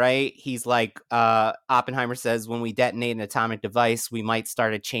Einstein, right? He's like, Oppenheimer says, when we detonate an atomic device, we might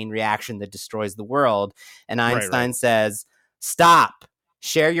start a chain reaction that destroys the world. And Einstein says, stop.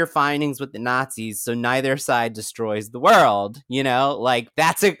 Share your findings with the Nazis so neither side destroys the world. Like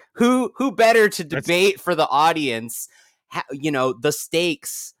that's who better to debate for the audience, the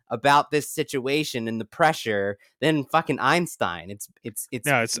stakes about this situation and the pressure than fucking Einstein.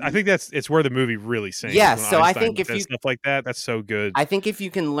 I think it's where the movie really sinks. Yeah, so Einstein I think if you stuff like that's so good. I think if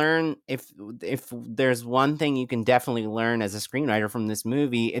you can learn, if there's one thing you can definitely learn as a screenwriter from this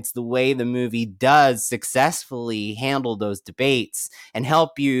movie, it's the way the movie does successfully handle those debates and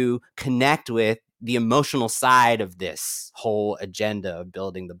help you connect with the emotional side of this whole agenda of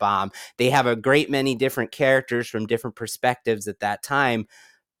building the bomb. They have a great many different characters from different perspectives at that time,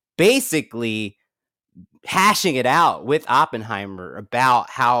 basically hashing it out with Oppenheimer about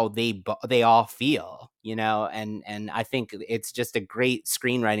how they all feel, and I think it's just a great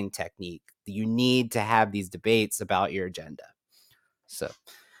screenwriting technique. You need to have these debates about your agenda. So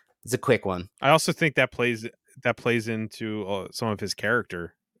it's a quick one. I also think that plays into some of his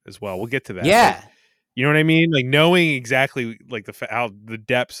character as well. We'll get to that. Yeah. You know what I mean? Like knowing exactly like how the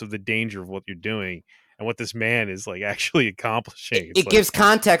depths of the danger of what you're doing and what this man is like actually accomplishing. It gives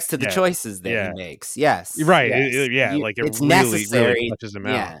context to the choices that he makes. Yes. Right. Yes. It's really, necessary. Really touches him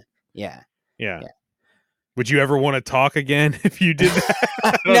out. Yeah. Would you ever want to talk again if you did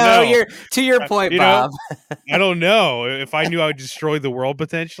that? No, you're to your point, Bob. I don't know. If I knew I would destroy the world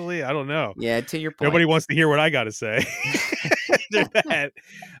potentially, I don't know. Yeah, to your point. Nobody wants to hear what I got to say. That.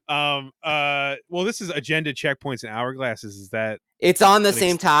 Well, this is agenda checkpoints and hourglasses. Is that it's on the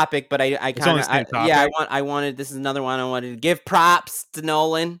same topic, but I kind of I wanted this is another one I wanted to give props to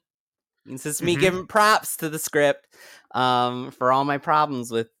Nolan. This is me giving props to the script for all my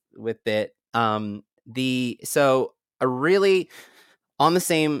problems with it. A really on the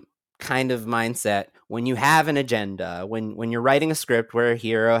same kind of mindset when you have an agenda, when you're writing a script where a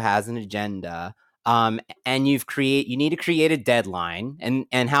hero has an agenda, and you need to create a deadline,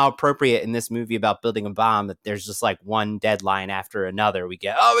 and how appropriate in this movie about building a bomb that there's just like one deadline after another. We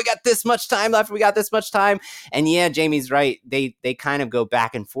got this much time left. We got this much time. And yeah, Jamie's right. They kind of go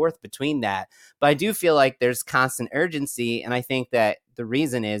back and forth between that. But I do feel like there's constant urgency. And I think that the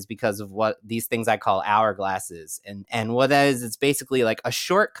reason is because of what these things I call hourglasses. And what that is, it's basically like a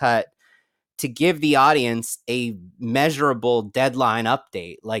shortcut to give the audience a measurable deadline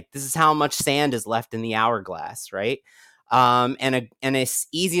update. Like this is how much sand is left in the hourglass, right? And a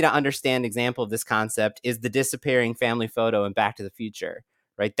easy to understand example of this concept is the disappearing family photo in Back to the Future,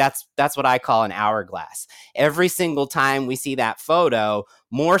 right? That's what I call an hourglass. Every single time we see that photo,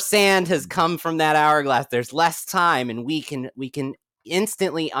 more sand has come from that hourglass. There's less time, and we can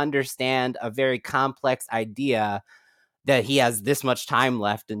instantly understand a very complex idea that he has this much time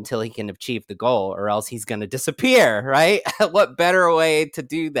left until he can achieve the goal, or else he's going to disappear, right? What better way to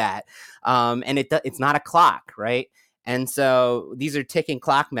do that? And it's not a clock, right? And so these are ticking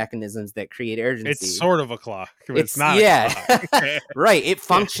clock mechanisms that create urgency. It's sort of a clock. It's not a clock. Right. It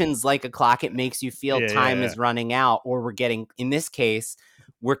functions like a clock. It makes you feel time is running out, or we're getting, in this case,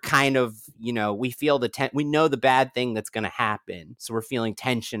 we're kind of, we feel we know the bad thing that's going to happen. So we're feeling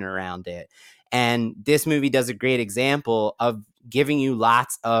tension around it. And this movie does a great example of giving you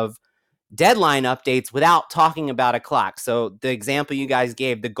lots of deadline updates without talking about a clock. So the example you guys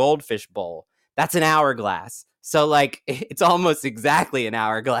gave, the goldfish bowl, that's an hourglass. So like it's almost exactly an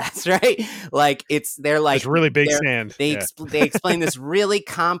hourglass, right? Like they're like really big sand. They explain this really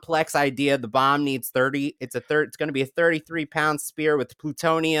complex idea. The bomb needs 30. It's going to be a 33-pound spear with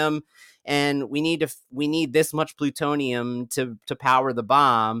plutonium, and we need this much plutonium to power the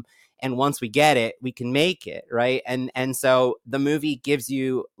bomb. And once we get it, we can make it, right? And so the movie gives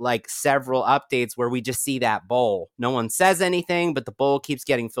you like several updates where we just see that bowl. No one says anything, but the bowl keeps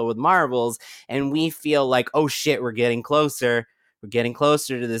getting filled with marbles, and we feel like, oh shit, we're getting closer. We're getting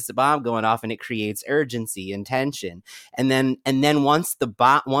closer to this bomb going off, and it creates urgency and tension. And then once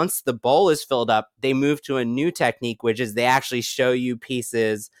the bowl is filled up, they move to a new technique, which is they actually show you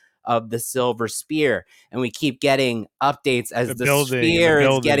pieces of the silver spear, and we keep getting updates as the sphere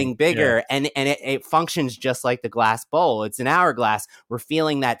is getting bigger. Yeah. And it functions just like the glass bowl. It's an hourglass. We're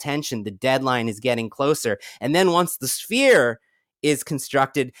feeling that tension. The deadline is getting closer. And then once the sphere is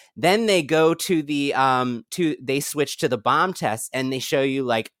constructed, then they go to they switch to the bomb test, and they show you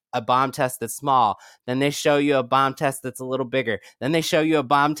like a bomb test that's small. Then they show you a bomb test that's a little bigger. Then they show you a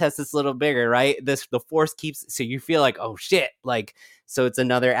bomb test that's a little bigger, right? The force keeps, so you feel like, oh shit, like, so it's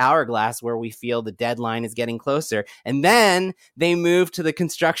another hourglass where we feel the deadline is getting closer. And then they move to the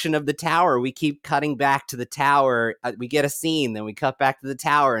construction of the tower. We keep cutting back to the tower. We get a scene, then we cut back to the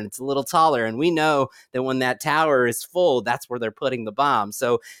tower, and it's a little taller. And we know that when that tower is full, that's where they're putting the bomb.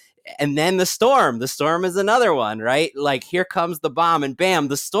 So, and then the storm is another one, right? Like here comes the bomb, and bam,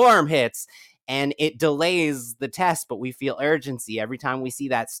 the storm hits. And it delays the test, but we feel urgency. Every time we see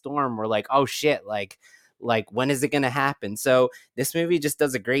that storm, we're like, oh shit, like when is it going to happen? So this movie just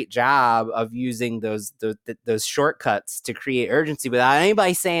does a great job of using those shortcuts to create urgency without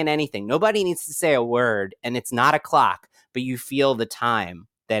anybody saying anything. Nobody needs to say a word, and it's not a clock, but you feel the time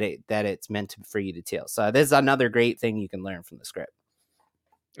that it's meant for you to tell. So this is another great thing you can learn from the script.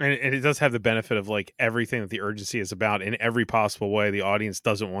 And it does have the benefit of like everything that the urgency is about in every possible way the audience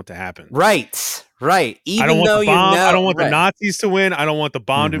doesn't want to happen. Right. Even I don't want though the bomb. I don't want right. the Nazis to win. I don't want the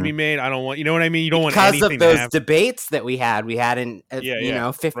bomb to be made. I don't want, you know what I mean? You don't want anything because of those debates that we had. We had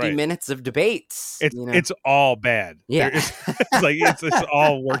 50 minutes of debates. It's all bad. Yeah. It's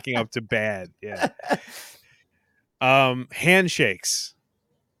all working up to bad. Yeah. Handshakes.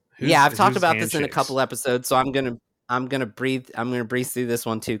 I've talked about this in a couple episodes, so I'm gonna breathe through this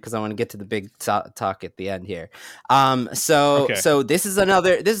one too, because I want to get to the big talk at the end here. So this is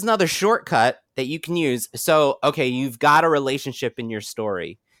another shortcut that you can use. So okay, you've got a relationship in your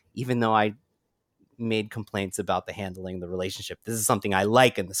story, even though I made complaints about the handling of the relationship. This is something I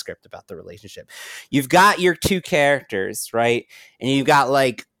like in the script about the relationship. You've got your two characters, right? And you've got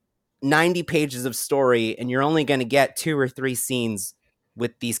like 90 pages of story, and you're only going to get 2 or 3 scenes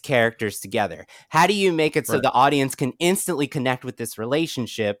with these characters together. How do you make it so the audience can instantly connect with this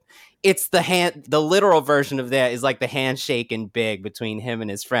relationship? It's the literal version of that is like the handshake in Big between him and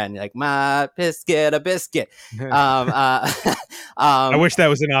his friend, like my biscuit, a biscuit. I wish that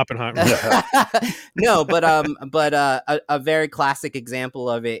was in Oppenheimer. No, but a very classic example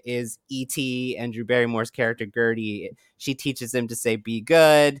of it is E.T. and Drew Barrymore's character Gertie. She teaches him to say "be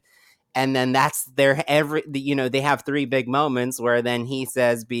good." And then that's they have 3 big moments where then he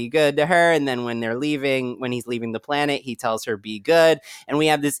says, be good to her. And then when he's leaving the planet, he tells her, be good. And we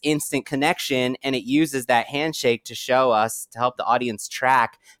have this instant connection, and it uses that handshake to show us, to help the audience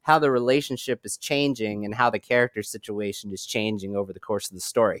track how the relationship is changing and how the character situation is changing over the course of the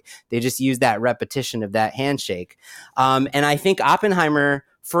story. They just use that repetition of that handshake. And I think Oppenheimer,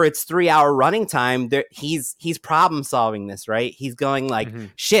 for its 3-hour running time, he's problem solving this, right? He's going like,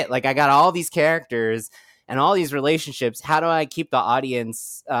 shit, like I got all these characters and all these relationships. How do I keep the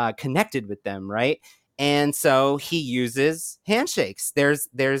audience connected with them, right? And so he uses handshakes. There's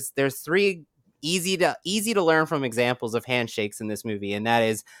 3 easy to learn from examples of handshakes in this movie, and that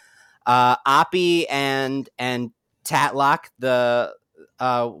is Oppie and Tatlock, the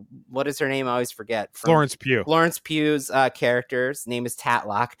what is her name? I always forget. Florence Pugh. Florence Pugh's character's name is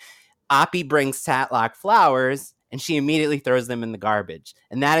Tatlock. Oppie brings Tatlock flowers, and she immediately throws them in the garbage.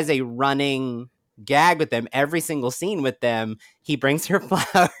 And that is a running gag with them. Every single scene with them, he brings her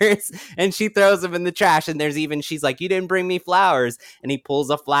flowers and she throws them in the trash. And she's like, you didn't bring me flowers. And he pulls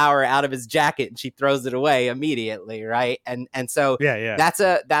a flower out of his jacket and she throws it away immediately. Right. And so that's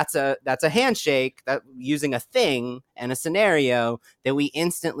a handshake, that using a thing and a scenario that we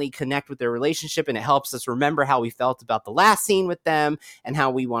instantly connect with their relationship. And it helps us remember how we felt about the last scene with them and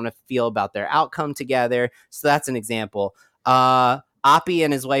how we want to feel about their outcome together. So that's an example. Oppie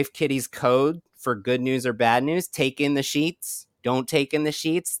and his wife Kitty's code for good news or bad news: take in the sheets, don't take in the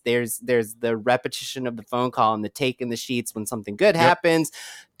sheets. There's the repetition of the phone call and the take in the sheets when something good happens,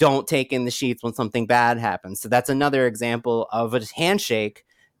 don't take in the sheets when something bad happens. So that's another example of a handshake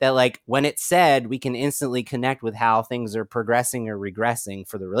that, like, when it's said, we can instantly connect with how things are progressing or regressing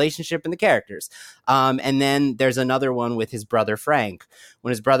for the relationship and the characters. And then there's another one with his brother Frank.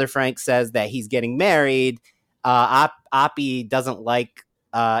 When his brother Frank says that he's getting married, Oppie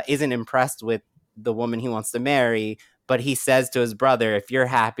isn't impressed with the woman he wants to marry, but he says to his brother, if you're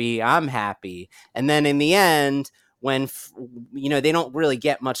happy, I'm happy. And then in the end, when they don't really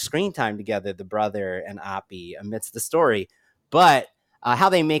get much screen time together, the brother and Oppie, amidst the story, but how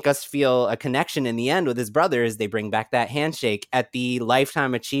they make us feel a connection in the end with his brother is they bring back that handshake at the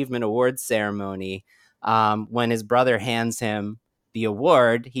Lifetime Achievement Awards ceremony. When his brother hands him the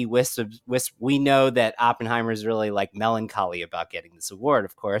award, he whispers, we know that Oppenheimer is really like melancholy about getting this award,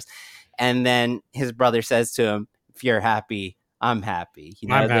 of course. And then his brother says to him, if you're happy, I'm happy.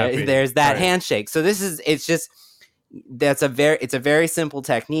 I'm happy. There's that handshake. So it's a very simple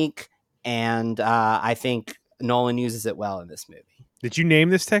technique. And I think Nolan uses it well in this movie. Did you name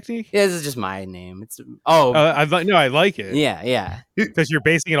this technique? Yeah, this is just my name. I like it. Yeah. Because you're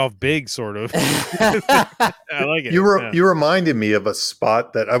basing it off Big, sort of. I like it. You reminded me of a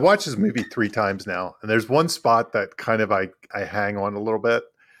spot that I watched this movie 3 times now, and there's one spot that kind of I hang on a little bit,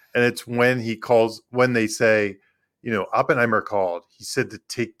 and it's when they say, Oppenheimer called. He said to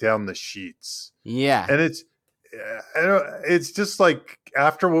take down the sheets. Yeah, and it's just like,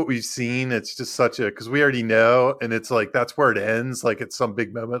 after what we've seen, it's just because we already know, and it's like that's where it ends. Like it's some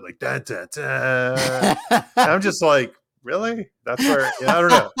big moment, like da da da. And I'm just like, really? That's where? I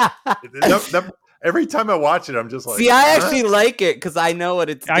don't know. Every time I watch it, I'm just like, see, I actually like it because I know what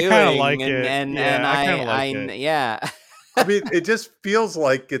it's doing. I kind of like it, and I kind of like it. Yeah. I mean, it just feels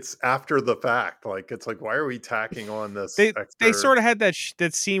like it's after the fact. Like it's like, why are we tacking on this? They sort of had that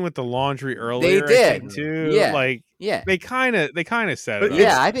scene with the laundry earlier. They did, I think, too. Yeah. They kind of said it.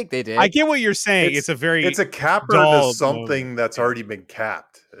 Yeah, I think they did. I get what you're saying. It's a capper to something that's already been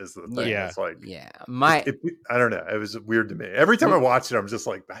capped. Is the thing? Yeah. It's like, I don't know. It was weird to me. Every time I watch it, I'm just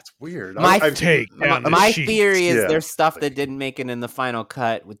like, that's weird. My theory is there's stuff that didn't make it in the final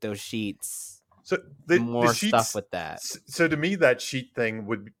cut with those sheets. So the sheets, stuff with that. So to me, that sheet thing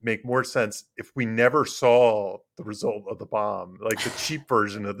would make more sense if we never saw the result of the bomb, like the cheap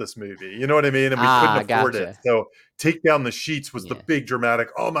version of this movie. You know what I mean? And we couldn't afford it. So take down the sheets was the big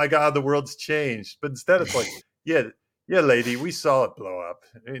dramatic, oh my God, the world's changed. But instead it's like, yeah, lady, we saw it blow up.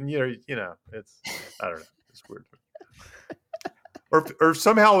 And it's, I don't know. It's weird. Or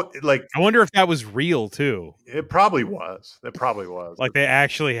somehow, like, I wonder if that was real too. It probably was. Like they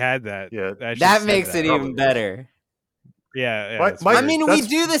actually had that. Yeah, that makes it even better. Yeah. I mean, we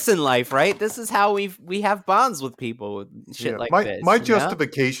do this in life, right? This is how we have bonds with people with shit like this. My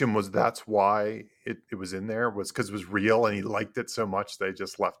justification was that's why it was in there, was because it was real and he liked it so much they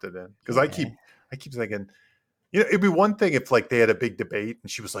just left it in. Because I keep thinking, it'd be one thing if like they had a big debate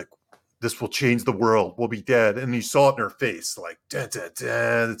and she was like, this will change the world. We'll be dead. And you saw it in her face, like, da, da,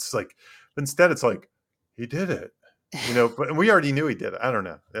 da. It's like, but instead it's like, he did it, but we already knew he did it. I don't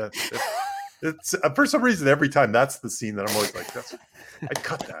know. It's for some reason, every time that's the scene that I'm always like, I'd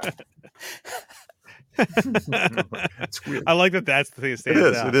cut that. It's weird. I like that. That's the thing that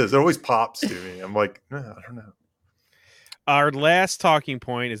stands out. It is. It always pops to me. I'm like, I don't know. Our last talking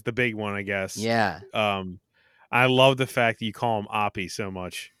point is the big one, I guess. Yeah. I love the fact that you call him Oppie so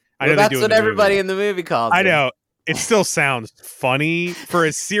much. Well, that's what everybody in the movie calls him. I know. It still sounds funny. For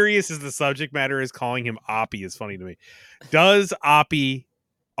as serious as the subject matter is, calling him Oppie is funny to me. Does Oppie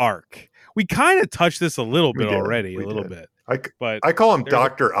arc? We kind of touched this a little bit already. I call him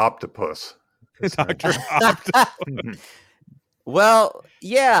Dr. Octopus. Dr. Octopus. Well,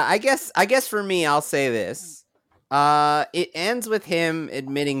 yeah, I guess for me, I'll say this. It ends with him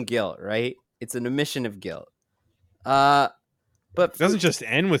admitting guilt, right? It's an admission of guilt. But it doesn't just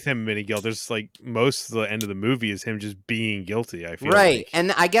end with him admitting guilt. There's like most of the end of the movie is him just being guilty, I feel right. Like,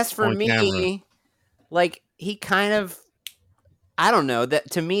 and I guess for me, camera. Like he kind of, I don't know,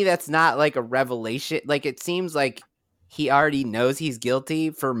 that to me that's not like a revelation. Like it seems like he already knows he's guilty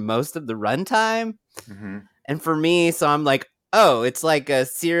for most of the runtime. Mm-hmm. And for me, so I'm like, oh, it's like a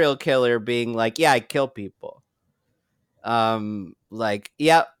serial killer being like, yeah, I kill people. Like,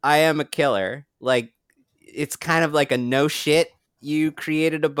 yep, I am a killer. Like, it's kind of like a no shit. You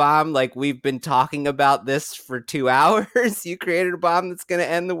created a bomb. Like, we've been talking about this for 2 hours. You created a bomb that's going to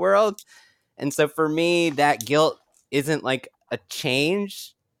end the world. And so for me, that guilt isn't like a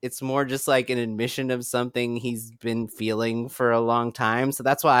change. It's more just like an admission of something he's been feeling for a long time. So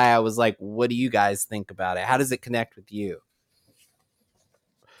that's why I was like, what do you guys think about it? How does it connect with you?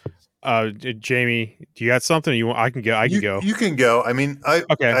 Jamie, do you got something you want? I can go. I can go. You can go. I mean,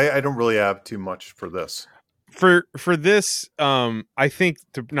 Okay. I don't really have too much for this. For this, I think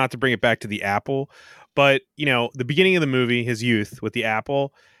not to bring it back to the apple, but the beginning of the movie, his youth with the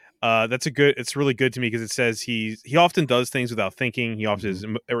apple, it's really good to me because it says he often does things without thinking. He often is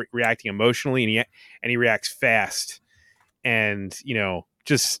reacting emotionally, and he reacts fast, and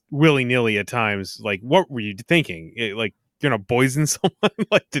just willy nilly at times. Like, what were you thinking? Like, poison someone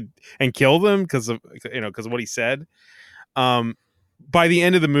and kill them because of what he said. By the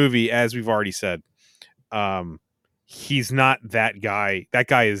end of the movie, as we've already said, he's not that guy. That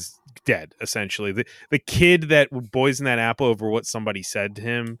guy is dead, essentially. The kid that would poison that apple over what somebody said to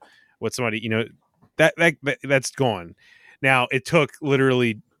him, what somebody that's gone. Now, it took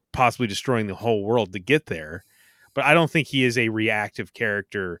literally possibly destroying the whole world to get there, but I don't think he is a reactive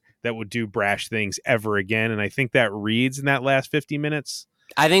character that would do brash things ever again. And I think that reads in that last 50 minutes.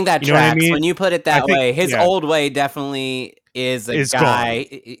 I think that You know what I tracks mean? when you put it that way. His yeah. old way definitely is a Is guy.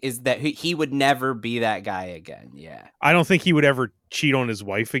 gone. Is that he would never be that guy again? Yeah, I don't think he would ever cheat on his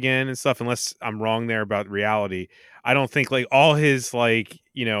wife again and stuff, unless I'm wrong there about reality. I don't think like all his I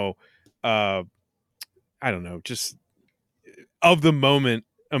don't know, just of the moment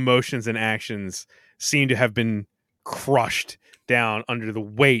emotions and actions seem to have been crushed down under the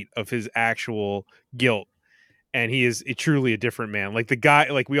weight of his actual guilt. And he is truly a different man. Like the guy,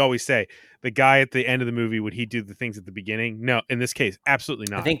 like we always say, the guy at the end of the movie, would he do the things at the beginning? No, in this case, absolutely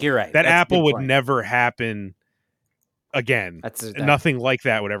not. I think you're right. That That's apple would never happen again. Nothing like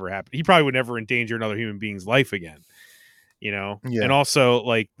that would ever happen. He probably would never endanger another human being's life again. Yeah. And also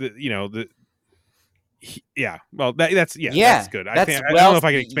like well, that's good. I think I don't know if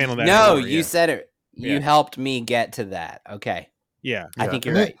I can expand on that. No, anymore. you said it. You helped me get to that. Okay. Yeah. I think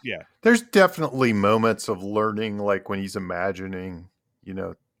you're right. There's definitely moments of learning, like when he's imagining,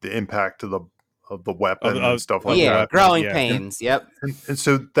 the impact of the weapon and stuff like that. Yeah, growing pains. Yep. And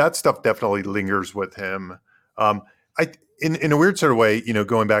so that stuff definitely lingers with him. In a weird sort of way,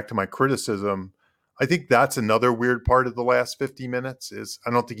 going back to my criticism, I think that's another weird part of the last 50 minutes is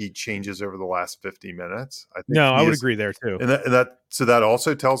I don't think he changes over the last 50 minutes. I would agree there too. And that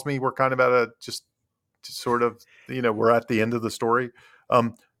also tells me we're kind of at just sort of, we're at the end of the story.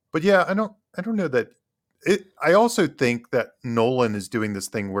 But yeah, I don't know that I also think that Nolan is doing this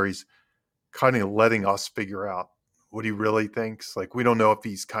thing where he's kind of letting us figure out what he really thinks. Like, we don't know if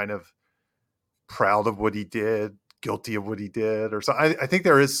he's kind of proud of what he did, guilty of what he did, or something. I think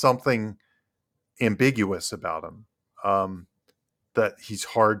there is something ambiguous about him that he's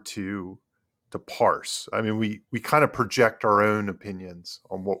hard to parse. I mean, we kind of project our own opinions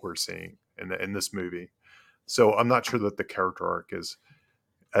on what we're seeing in this movie. So I'm not sure that the character arc is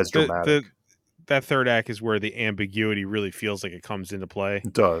as dramatic. That third act is where the ambiguity really feels like it comes into play.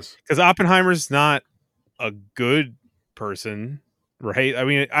 It does. Because Oppenheimer's not a good person, right? I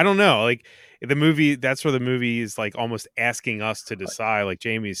mean, I don't know. Like the movie, that's where the movie is like almost asking us to decide, like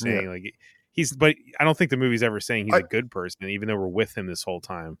Jamie's saying, like but I don't think the movie's ever saying he's a good person, even though we're with him this whole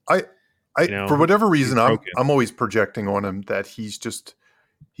time. For whatever reason, I'm always projecting on him that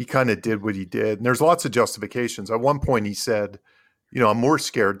he kind of did what he did. And there's lots of justifications. At one point he said, I'm more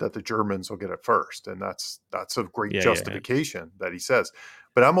scared that the Germans will get it first. And that's a great justification that he says.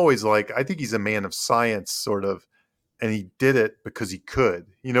 But I'm always like, I think he's a man of science sort of, and he did it because he could.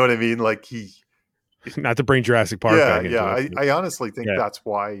 You know what I mean? Like not to bring Jurassic Park back into it. I honestly think that's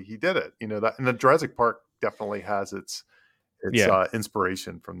why he did it. That, and the Jurassic Park definitely has its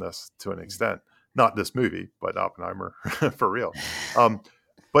inspiration from this to an extent. Not this movie, but Oppenheimer for real.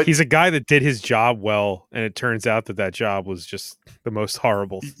 But he's a guy that did his job well, and it turns out that job was just the most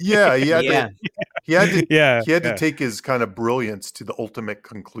horrible thing. Yeah, he had to take his kind of brilliance to the ultimate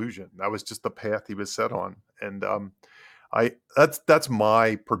conclusion. That was just the path he was set on. And that's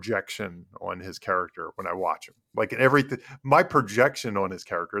my projection on his character when I watch him. Like everything, my projection on his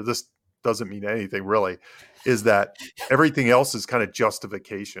character, this doesn't mean anything really, is that everything else is kind of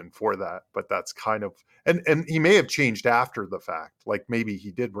justification for that. But that's kind of, and he may have changed after the fact. Like maybe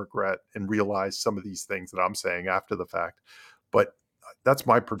he did regret and realize some of these things that I'm saying after the fact. But that's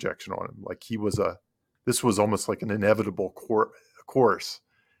my projection on him. Like this was almost like an inevitable course,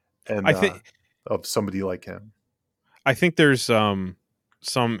 and I think of somebody like him. I think there's some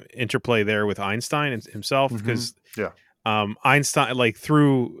interplay there with Einstein himself, because Einstein, like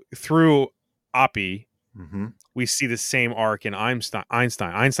through Oppie, we see the same arc in Einstein.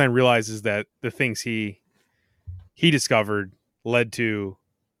 Einstein realizes that the things he discovered led to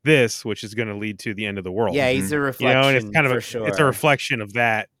this, which is going to lead to the end of the world. Yeah, he's a reflection, and it's kind of sure. It's a reflection of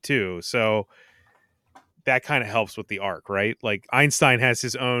that too. So that kind of helps with the arc, right? Like Einstein has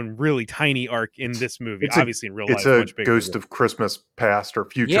his own really tiny arc in this movie. Obviously, in real life, it's a much bigger. Ghost of Christmas Past or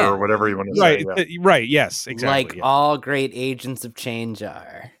Future or whatever you want to say. Yeah. Right. Yes. Exactly. Like all great agents of change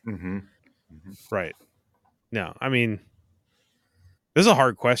are. Right. No, I mean, this is a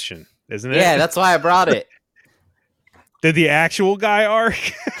hard question, isn't it? Yeah, that's why I brought it. Did the actual guy arc?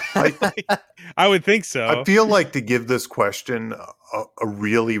 I would think so. I feel like to give this question a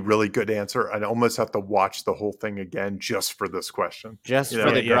really, really good answer, I'd almost have to watch the whole thing again just for this question. Just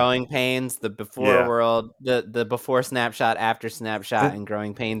for the growing pains, the before world, the before snapshot, after snapshot, and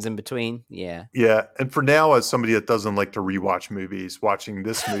growing pains in between. Yeah. Yeah. And for now, as somebody that doesn't like to rewatch movies, watching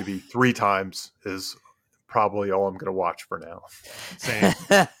this movie 3 times is probably all I'm going to watch for now. Same.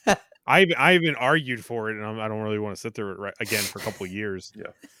 I even argued for it, and I don't really want to sit there again for a couple of years.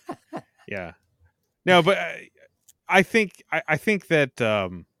 Yeah. No, but I think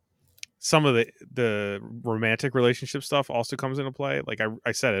that some of the romantic relationship stuff also comes into play. Like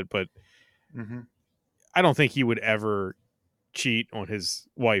I said it, but I don't think he would ever cheat on his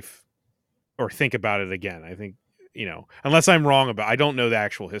wife or think about it again. I think, unless I'm wrong I don't know the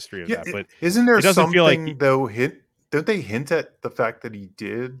actual history of that. But isn't there something feel like though? Don't they hint at the fact that he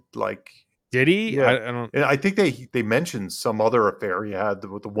did? Like, did he? Yeah. I don't. And I think they mentioned some other affair he had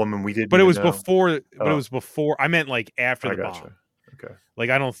with the woman we didn't. But it was know. before. But it was before. I meant like after the bomb. Okay. Like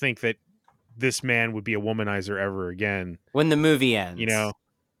I don't think that this man would be a womanizer ever again. When the movie ends,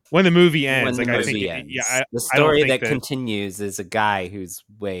 when the movie ends, when like the movie I think, ends. The story that continues is a guy who's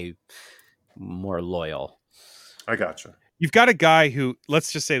way more loyal. I gotcha. You've got a guy who,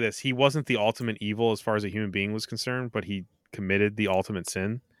 let's just say this, he wasn't the ultimate evil as far as a human being was concerned, but he committed the ultimate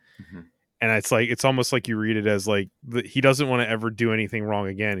sin. And it's almost like you read it as like he doesn't want to ever do anything wrong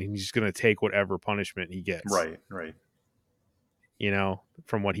again. He's just going to take whatever punishment he gets. Right.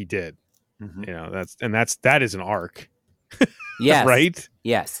 From what he did. That is an arc. Yes. Right?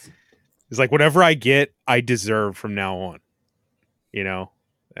 Yes. It's like whatever I get, I deserve from now on.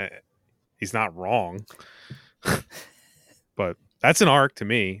 He's not wrong. But that's an arc to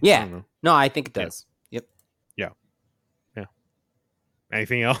me. Yeah. No, I think it does. Yep. Yeah.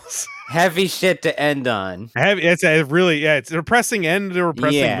 Anything else? Heavy shit to end on. It's a depressing end to a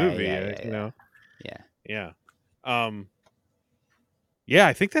depressing movie. Yeah. Yeah,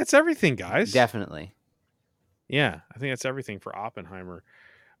 I think that's everything, guys. Definitely. Yeah, I think that's everything for Oppenheimer.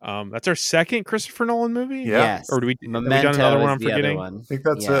 That's our second Christopher Nolan movie? Yeah. Yes. Or have we done another one I'm forgetting? I think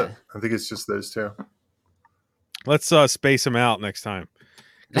that's it. I think it's just those 2. Let's space them out next time.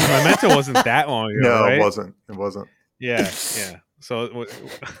 Memento wasn't that long ago, No, right? It wasn't. Yeah. So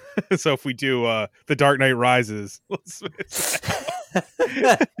if we do The Dark Knight Rises, let's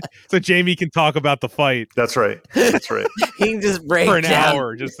so Jamie can talk about the fight. That's right. He can just break for an down.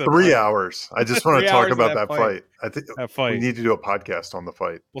 hour, just 3 hours. I just want to talk about that fight. I think that fight. We need to do a podcast on the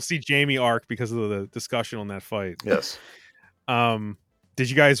fight. We'll see Jamie arc because of the discussion on that fight. Yes. Did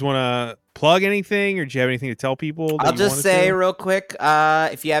you guys want to plug anything, or do you have anything to tell people? I'll just say real quick,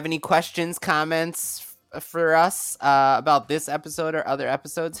 if you have any questions, comments for us about this episode or other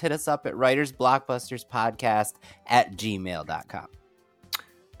episodes, hit us up at writersblockbusterspodcast@gmail.com.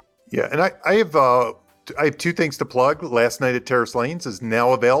 Yeah, and I have 2 things to plug. Last Night at Terrace Lanes is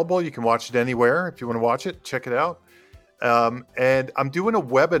now available. You can watch it anywhere. If you want to watch it, check it out. And I'm doing a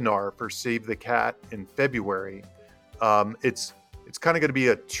webinar for Save the Cat in February. It's kind of going to be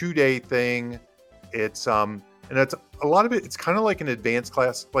a 2-day thing. It's and it's a lot of it. It's kind of like an advanced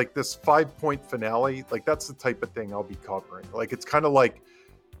class, like this 5-point finale. Like that's the type of thing I'll be covering. Like it's kind of like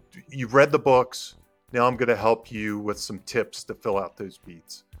you've read the books. Now I'm going to help you with some tips to fill out those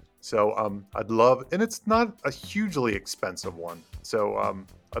beats. So I'd love, and it's not a hugely expensive one. So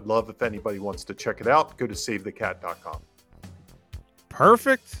I'd love if anybody wants to check it out. Go to savethecat.com.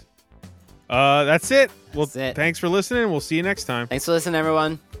 Perfect. That's it. That's it. Thanks for listening. We'll see you next time. Thanks for listening,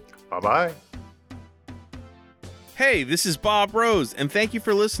 everyone. Bye-bye. Hey, this is Bob Rose, and thank you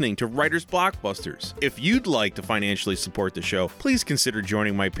for listening to Writers Blockbusters. If you'd like to financially support the show, please consider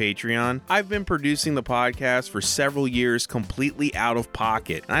joining my Patreon. I've been producing the podcast for several years completely out of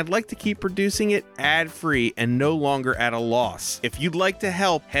pocket, and I'd like to keep producing it ad-free and no longer at a loss. If you'd like to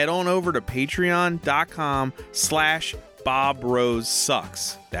help, head on over to patreon.com/Bob Rose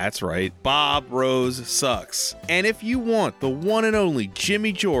Sucks. That's right, Bob Rose Sucks. And if you want the one and only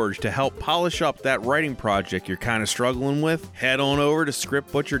Jimmy George to help polish up that writing project you're kind of struggling with, head on over to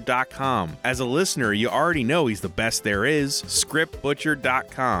scriptbutcher.com. As a listener, you already know he's the best there is,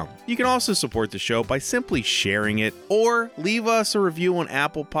 scriptbutcher.com. You can also support the show by simply sharing it or leave us a review on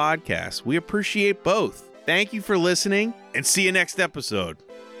Apple Podcasts. We appreciate both. Thank you for listening, and see you next episode.